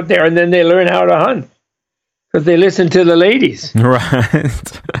stagger out there, and then they learn how to hunt because they listen to the ladies.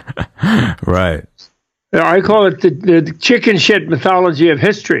 Right. Right. I call it the chicken shit mythology of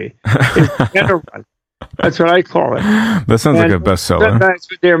history. It's the better one. That's what I call it. That sounds like a bestseller. That's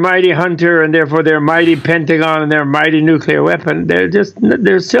their mighty hunter, and therefore their mighty Pentagon and their mighty nuclear weapon.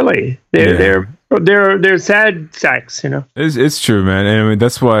 They're silly. They're sad sacks, It's true, man. And I mean,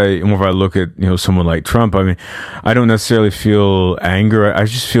 that's why whenever I look at, someone like Trump, I mean, I don't necessarily feel anger. I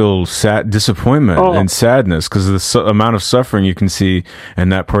just feel disappointment and sadness, because the amount of suffering you can see in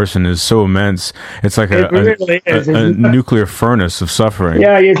that person is so immense. It's like a nuclear furnace of suffering.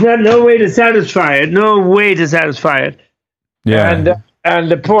 Yeah, it's no way to satisfy it. No way to satisfy it. Yeah.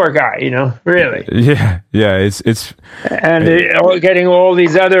 And the poor guy, really. Yeah, it's and getting all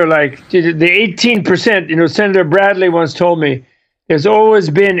these other, like the 18%. Senator Bradley once told me there's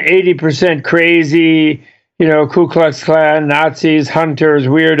always been 80% crazy, Ku Klux Klan, Nazis, hunters,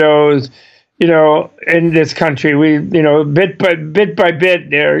 weirdos, in this country. We, bit by bit,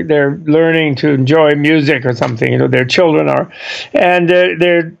 they're learning to enjoy music or something. Their children are, and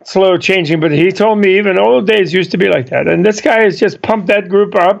they're slow changing. But he told me even old days used to be like that. And this guy has just pumped that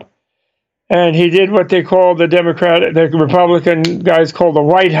group up, and he did what they call the Republican guys call the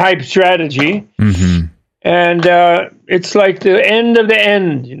white hype strategy. And it's like the end of the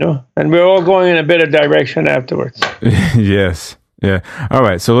end, And we're all going in a bit of direction afterwards. Yes. Yeah. All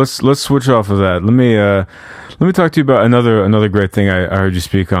right. So let's switch off of that. Let me talk to you about another great thing I heard you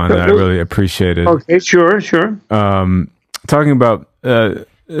speak on, and I really appreciated. Okay. Sure. Talking about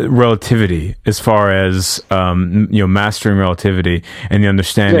relativity, as far as mastering relativity and the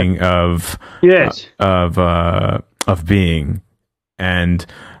understanding of being and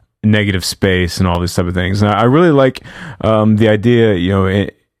negative space and all these type of things. And I really like the idea,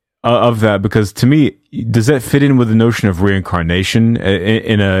 of that, because to me, does that fit in with the notion of reincarnation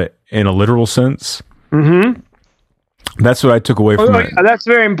in a literal sense? That's what I took away from it. That's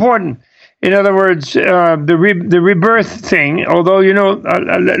very important. In other words, the rebirth thing. Although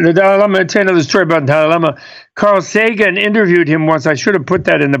the Dalai Lama. I'll tell you another story about Dalai Lama. Carl Sagan interviewed him once. I should have put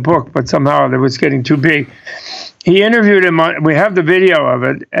that in the book, but somehow it was getting too big. He interviewed him. We have the video of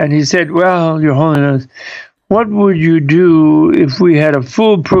it, and he said, "Well, Your Holiness, what would you do if we had a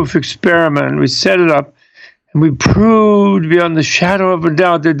foolproof experiment? We set it up, and we proved beyond the shadow of a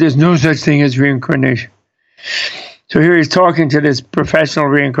doubt that there's no such thing as reincarnation." So here he's talking to this professional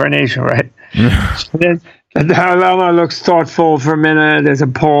reincarnation, right? So then the Dalai Lama looks thoughtful for a minute. There's a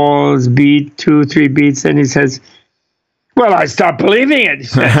pause, beat, 2-3 beats, and he says, "Well, I stopped believing it."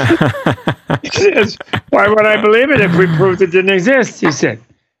 He says, "Why would I believe it if we proved it didn't exist?" He said.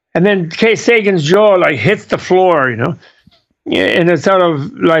 And then Sagan's jaw hits the floor, in a sort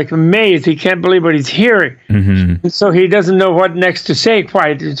of maze. He can't believe what he's hearing. And so he doesn't know what next to say.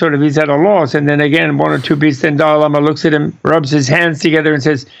 Quite sort of, he's at a loss. And then again, 1 or 2 beats. Then Dalai Lama looks at him, rubs his hands together, and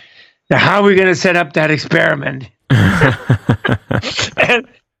says, "Now, how are we going to set up that experiment?" And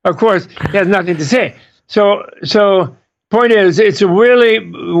of course, he has nothing to say. So point is, it's a really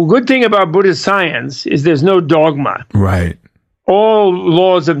good thing about Buddhist science is there's no dogma. Right. all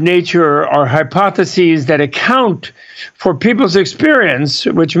laws of nature are hypotheses that account for people's experience,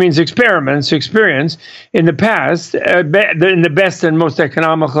 which means experience in the past, in the best and most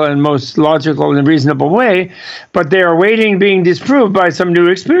economical and most logical and reasonable way, but they are waiting being disproved by some new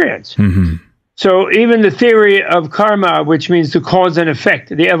experience. Mm-hmm. So even the theory of karma, which means the cause and effect,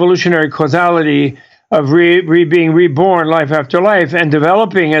 the evolutionary causality of being reborn life after life and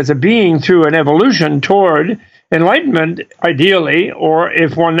developing as a being through an evolution toward enlightenment, ideally, or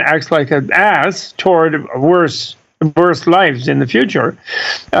if one acts like an ass, toward worse lives in the future.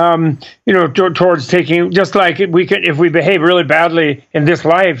 Towards taking, just like if we behave really badly in this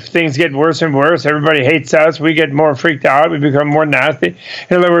life, things get worse and worse. Everybody hates us. We get more freaked out. We become more nasty.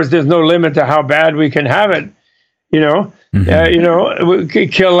 In other words, there's no limit to how bad we can have it. Kill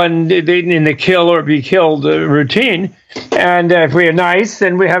and in the kill or be killed routine. And if we are nice,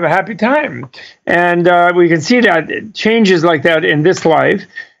 then we have a happy time. And we can see that changes like that in this life.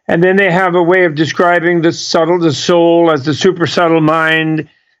 And then they have a way of describing the soul as the super subtle mind,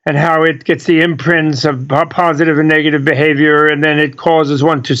 and how it gets the imprints of positive and negative behavior, and then it causes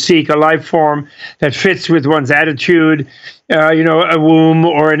one to seek a life form that fits with one's attitude, a womb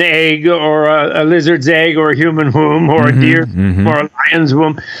or an egg or a lizard's egg or a human womb or a deer or a lion's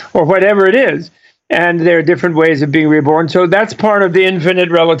womb or whatever it is. And there are different ways of being reborn. So that's part of the infinite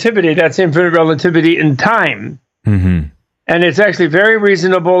relativity. That's infinite relativity in time. Mm-hmm. And it's actually very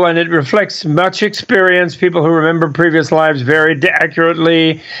reasonable, and it reflects much experience, people who remember previous lives very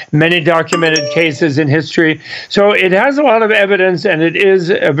accurately, many documented cases in history. So it has a lot of evidence, and it is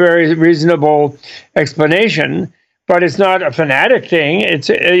a very reasonable explanation, but it's not a fanatic thing. It's,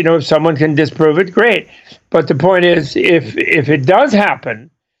 if someone can disprove it, great. But the point is, if it does happen,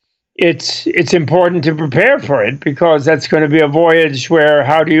 it's important to prepare for it, because that's going to be a voyage where,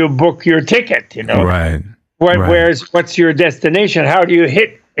 how do you book your ticket, Right. What's your destination? How do you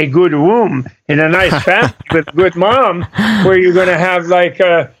hit a good womb in a nice family with a good mom, where you're going to have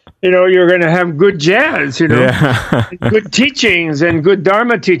you're going to have good jazz, good teachings and good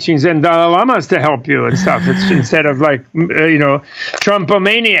Dharma teachings and Dalai Lamas to help you and stuff. It's instead of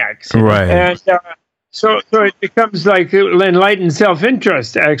Trumpomaniacs. Right. And so it becomes like enlightened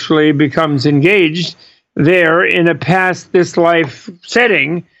self-interest actually becomes engaged there in a past this life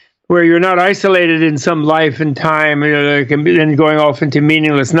setting, where you're not isolated in some life and time, then going off into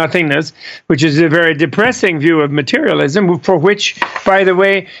meaningless nothingness, which is a very depressing view of materialism, for which, by the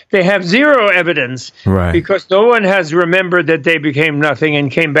way, they have zero evidence, right? Because no one has remembered that they became nothing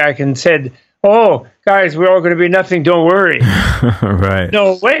and came back and said, "Oh, guys, we're all going to be nothing. Don't worry." Right?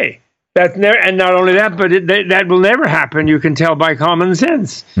 No way. And not only that, but that will never happen. You can tell by common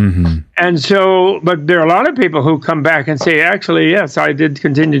sense. Mm-hmm. And so, but there are a lot of people who come back and say, actually, yes, I did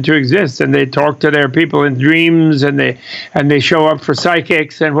continue to exist. And they talk to their people in dreams, and they show up for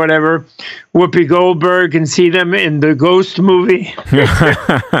psychics and whatever. Whoopi Goldberg can see them in the Ghost movie.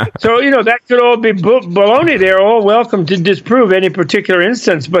 So, that could all be baloney. They're all welcome to disprove any particular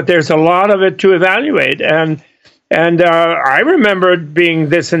instance, but there's a lot of it to evaluate. And I remember being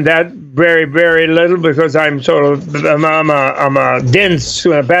this and that very, very little, because I'm a dense,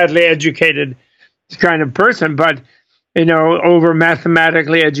 badly educated kind of person, but, over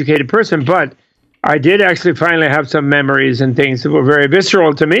mathematically educated person. But I did actually finally have some memories and things that were very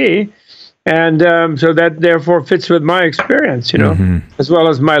visceral to me. And so that therefore fits with my experience, as well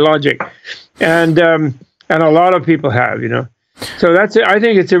as my logic. And a lot of people have, So I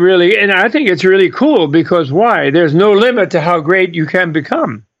think it's really cool, because why? There's no limit to how great you can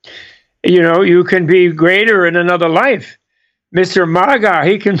become. You can be greater in another life. Mr. MAGA,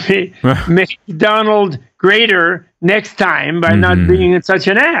 he can make Donald greater next time by not being such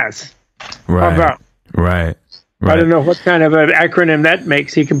an ass. Right. Right. I don't know what kind of an acronym that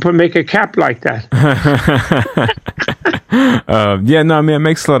makes. He can make a cap like that. It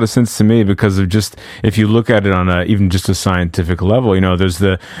makes a lot of sense to me, because of just, if you look at it on even just a scientific level, there's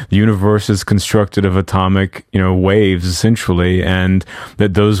the universe is constructed of atomic, waves essentially, and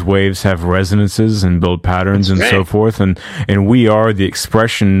that those waves have resonances and build patterns and so forth, and we are the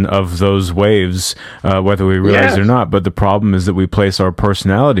expression of those waves, whether we realize it or not. But the problem is that we place our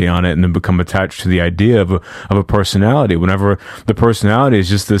personality on it and then become attached to the idea of a personality, whenever the personality is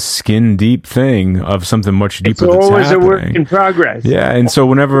just this skin deep thing of something much deeper. It's always happening. A work in progress. Yeah, and so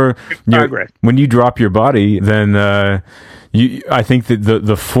when you drop your body, then I think that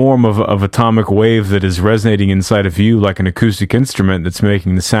the form of atomic wave that is resonating inside of you, like an acoustic instrument that's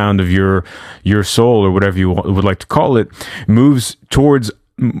making the sound of your soul, or whatever you would like to call it, moves towards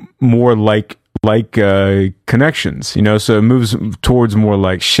more like connections, so it moves towards more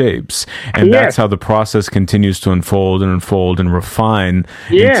like shapes, and that's how the process continues to unfold and refine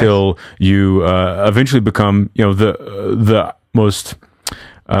until you eventually become, the most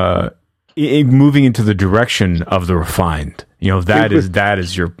moving into the direction of the refined. That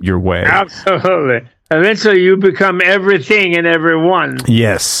is your way. Absolutely. Eventually, you become everything and everyone.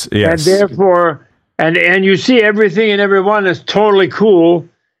 Yes. And therefore, and you see everything and everyone as totally cool.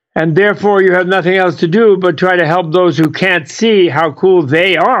 And therefore, you have nothing else to do but try to help those who can't see how cool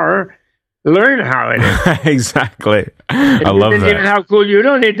they are learn how it is. Exactly. I love that. Even how cool you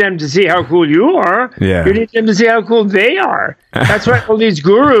don't need them to see how cool you are. Yeah. You need them to see how cool they are. That's why all these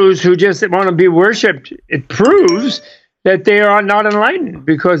gurus who just want to be worshipped, it proves that they are not enlightened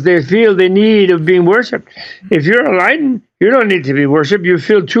because they feel the need of being worshipped. If you're enlightened, you don't need to be worshipped. You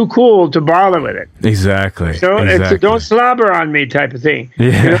feel too cool to bother with it. Exactly. So it's a don't slobber on me type of thing.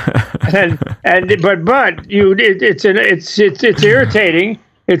 Yeah. But it's irritating.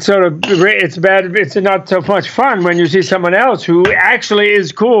 It's bad. It's not so much fun when you see someone else who actually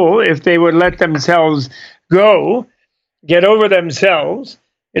is cool if they would let themselves get over themselves.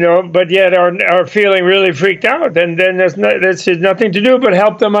 But yet are feeling really freaked out, and then there's nothing to do but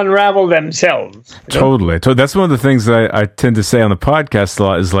help them unravel themselves. Totally. That's one of the things that I tend to say on the podcast a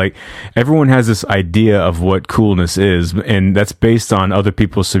lot is like everyone has this idea of what coolness is, and that's based on other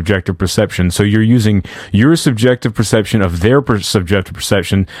people's subjective perception. So you're using your subjective perception of their subjective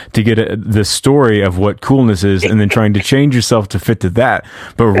perception to get the story of what coolness is, and then trying to change yourself to fit to that.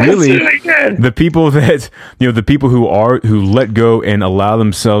 But really, the people that the people who let go and allow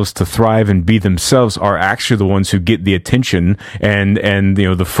themselves to thrive and be themselves are actually the ones who get the attention and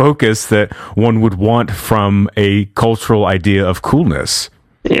the focus that one would want from a cultural idea of coolness.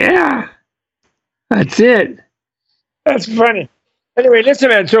 Yeah, that's it. That's funny. Anyway, listen,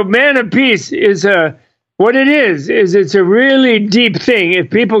 man. So, Man of Peace is what it is it's a really deep thing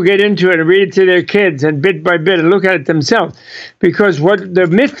if people get into it and read it to their kids and bit by bit and look at it themselves. Because what the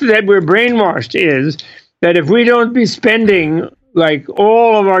myth that we're brainwashed is that if we don't be spending like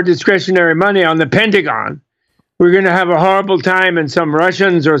all of our discretionary money on the Pentagon, we're going to have a horrible time, and some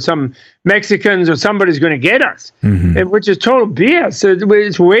Russians or some Mexicans or somebody's going to get us, which is total BS.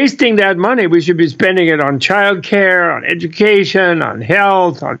 It's wasting that money. We should be spending it on childcare, on education, on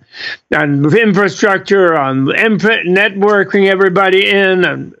health, on infrastructure, on networking everybody in,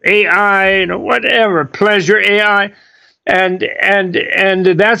 on AI, whatever, pleasure AI. And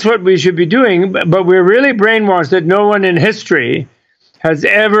that's what we should be doing. But we're really brainwashed that no one in history has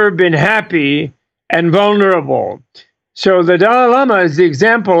ever been happy and vulnerable. So the Dalai Lama is the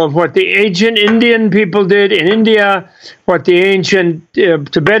example of what the ancient Indian people did in India, what the ancient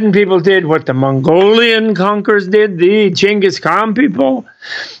Tibetan people did, what the Mongolian conquerors did, the Genghis Khan people,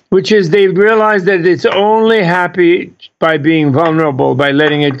 which is they realized that it's only happy by being vulnerable, by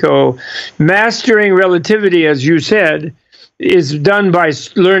letting it go. Mastering relativity, as you said, is done by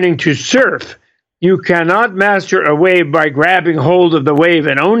learning to surf. You cannot master a wave by grabbing hold of the wave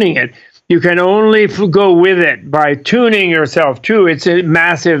and owning it. You can only go with it by tuning yourself to its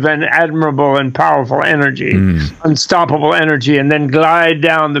massive and admirable and powerful energy, unstoppable energy, and then glide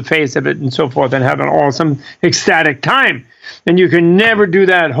down the face of it and so forth and have an awesome ecstatic time. And you can never do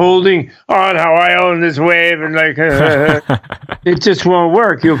that holding on how I own this wave and it just won't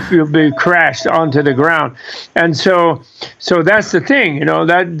work. You'll be crashed onto the ground. And so that's the thing,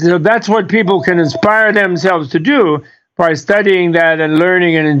 that's what people can inspire themselves to do by studying that and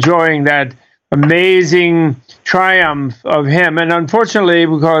learning and enjoying that amazing triumph of him. And unfortunately,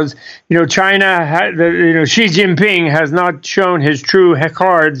 because China, Xi Jinping has not shown his true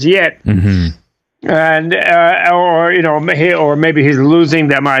cards yet, and or maybe he's losing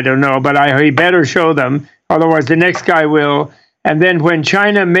them. I don't know, but he better show them. Otherwise, the next guy will. And then when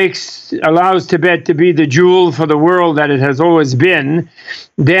China allows Tibet to be the jewel for the world that it has always been,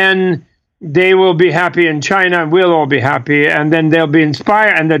 then they will be happy in China, and we'll all be happy, and then they'll be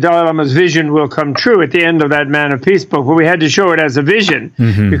inspired, and the Dalai Lama's vision will come true at the end of that Man of Peace book. But we had to show it as a vision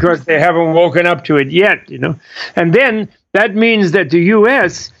because they haven't woken up to it yet, And then that means that the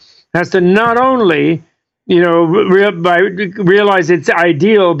U.S. has to not only, realize its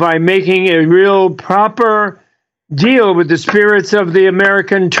ideal by making a real proper deal with the spirits of the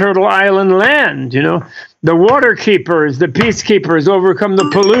American Turtle Island land, The water keepers, the peacekeepers overcome the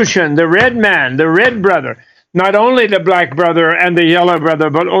pollution, the red man, the red brother, not only the black brother and the yellow brother,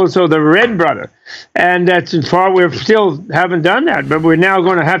 but also the red brother. And that's far, we still haven't done that, but we're now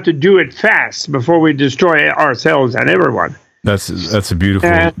going to have to do it fast before we destroy ourselves and everyone. That's a beautiful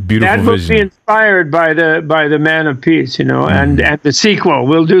that vision. Will be inspired by the Man of Peace, and the sequel.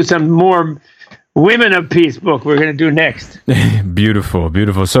 We'll do some more Women of Peace book we're going to do next. Beautiful,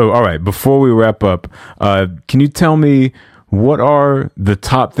 beautiful. So, all right, before we wrap up, can you tell me what are the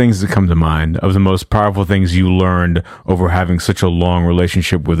top things that come to mind of the most powerful things you learned over having such a long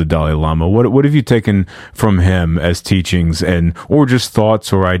relationship with the Dalai Lama? What have you taken from him as teachings and or just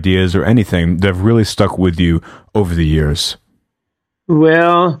thoughts or ideas or anything that have really stuck with you over the years?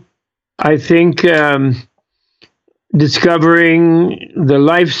 Well, I think discovering the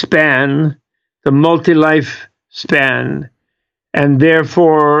lifespan, the multi-life span, and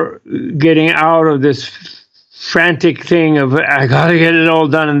therefore getting out of this frantic thing of I gotta get it all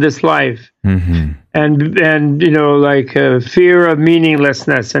done in this life, and like fear of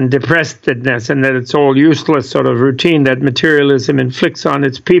meaninglessness and depressedness, and that it's all useless sort of routine that materialism inflicts on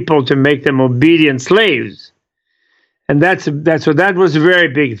its people to make them obedient slaves, and that was a very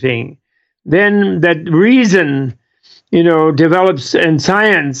big thing. Then that reason, develops, and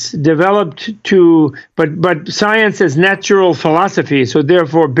science developed but science is natural philosophy. So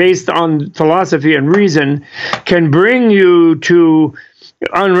therefore, based on philosophy and reason, can bring you to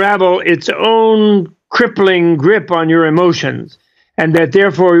unravel its own crippling grip on your emotions. And that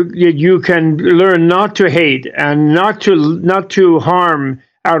therefore you can learn not to hate and not to harm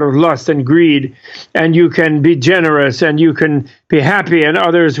out of lust and greed, and you can be generous and you can be happy and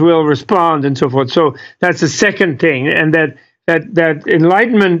others will respond and so forth. So that's the second thing, and that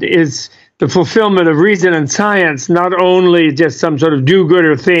enlightenment is the fulfillment of reason and science, not only just some sort of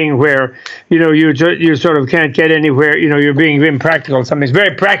do-gooder thing where you sort of can't get anywhere. You're being impractical. Something's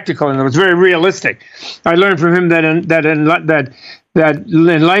very practical and it's very realistic. I learned from him that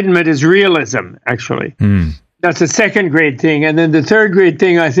enlightenment is realism, actually. That's the second great thing. And then the third great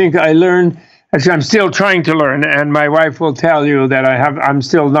thing I think I learned, actually I'm still trying to learn, and my wife will tell you that I'm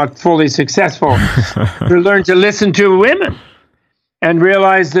still not fully successful, to learn to listen to women and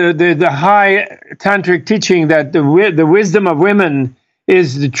realize the high tantric teaching that the wisdom of women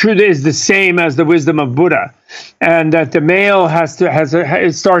is the same as the wisdom of Buddha, and that the male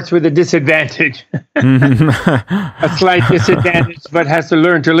it starts with a disadvantage, a slight disadvantage, but has to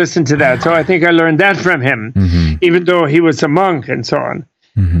learn to listen to that. So I think I learned that from him, even though he was a monk and so on,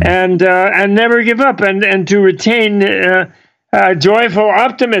 and never give up, and to retain joyful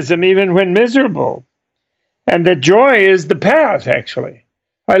optimism even when miserable, and that joy is the path. Actually,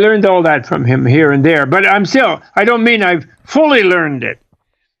 I learned all that from him here and there, but I don't mean I've fully learned it,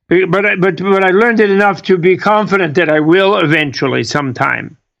 but I learned it enough to be confident that I will eventually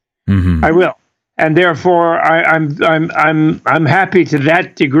sometime. I will, and therefore I'm happy to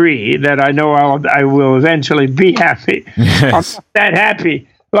that degree that I know I will eventually be happy. Yes. I'm not that happy.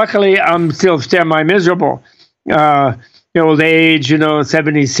 Luckily, I'm still semi-miserable. Old age,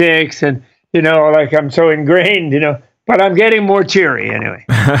 76, and like I'm so ingrained, but I'm getting more cheery anyway.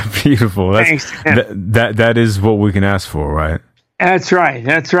 Beautiful. Thanks. That is what we can ask for, right? That's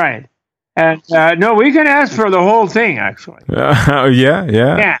right. And no, we can ask for the whole thing, actually.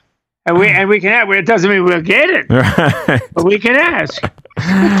 Yeah. And we can ask. It doesn't mean we'll get it, right, but we can ask.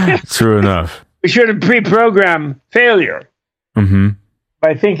 True enough. We shouldn't pre-program failure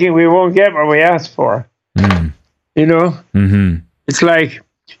by thinking we won't get what we asked for. It's like,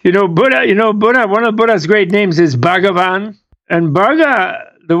 Buddha, one of Buddha's great names is Bhagavan. And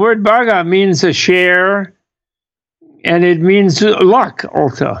the word Bhaga means a share, and it means luck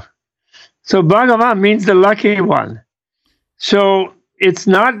also. So Bhagavan means the lucky one. So it's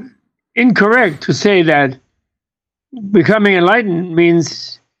not incorrect to say that becoming enlightened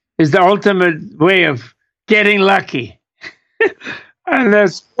is the ultimate way of getting lucky. And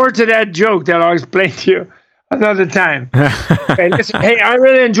there's more to that joke that I'll explain to you another time. Okay, listen, hey, I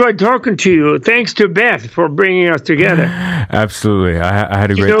really enjoyed talking to you. Thanks to Beth for bringing us together. Absolutely. I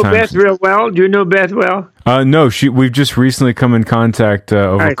had a great time. Do you know Beth real well? Do you know Beth well? No, we've just recently come in contact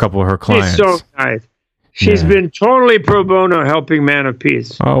over a couple of her clients. She's so nice. She's been totally pro bono helping Man of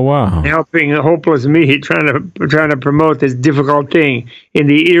Peace. Oh, wow. Helping a hopeless me, trying to promote this difficult thing in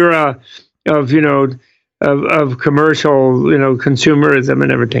the era of, of commercial, consumerism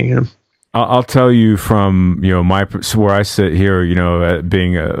and everything. I'll tell you from where I sit here,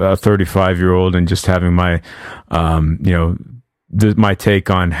 being a 35-year-old and just having my my take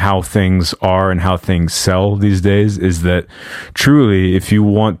on how things are and how things sell these days is that truly, if you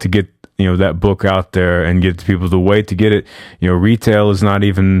want to get that book out there and get it to people. The way to get it, retail is not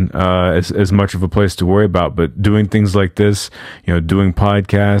even as much of a place to worry about, but doing things like this, doing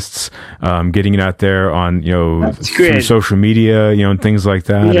podcasts, getting it out there on, through social media, and things like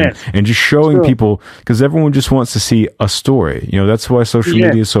that. Yes. And just showing people, because everyone just wants to see a story. That's why social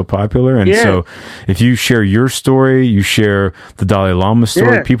media is so popular. And so if you share your story, you share the Dalai Lama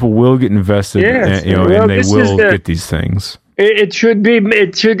story, people will get invested, and they will get these things.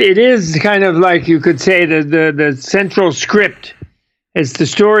 It is kind of like, you could say, the central script. It's the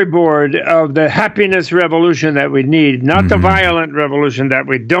storyboard of the happiness revolution that we need, not the violent revolution that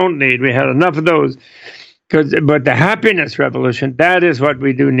we don't need. We had enough of those. But the happiness revolution, that is what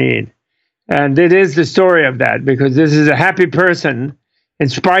we do need. And it is the story of that, because this is a happy person in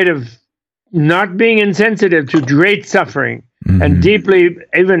spite of not being insensitive to great suffering and deeply,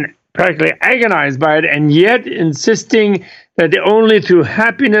 even practically agonized by it, and yet insisting that only through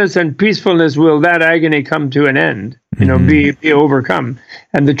happiness and peacefulness will that agony come to an end, be overcome.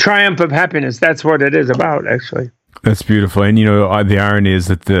 And the triumph of happiness, that's what it is about, actually. That's beautiful. And, the irony is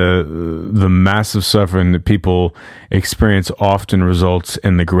that the massive suffering that people experience often results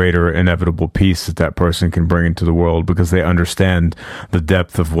in the greater inevitable peace that person can bring into the world, because they understand the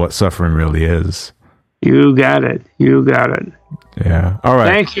depth of what suffering really is. You got it. Yeah. All right.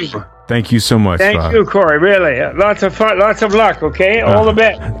 Thank you. Thank you so much. Thank you, Corey. Really. Lots of fun. Lots of luck. Okay. All the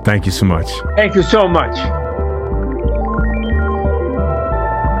best. Thank you so much. Thank you so much.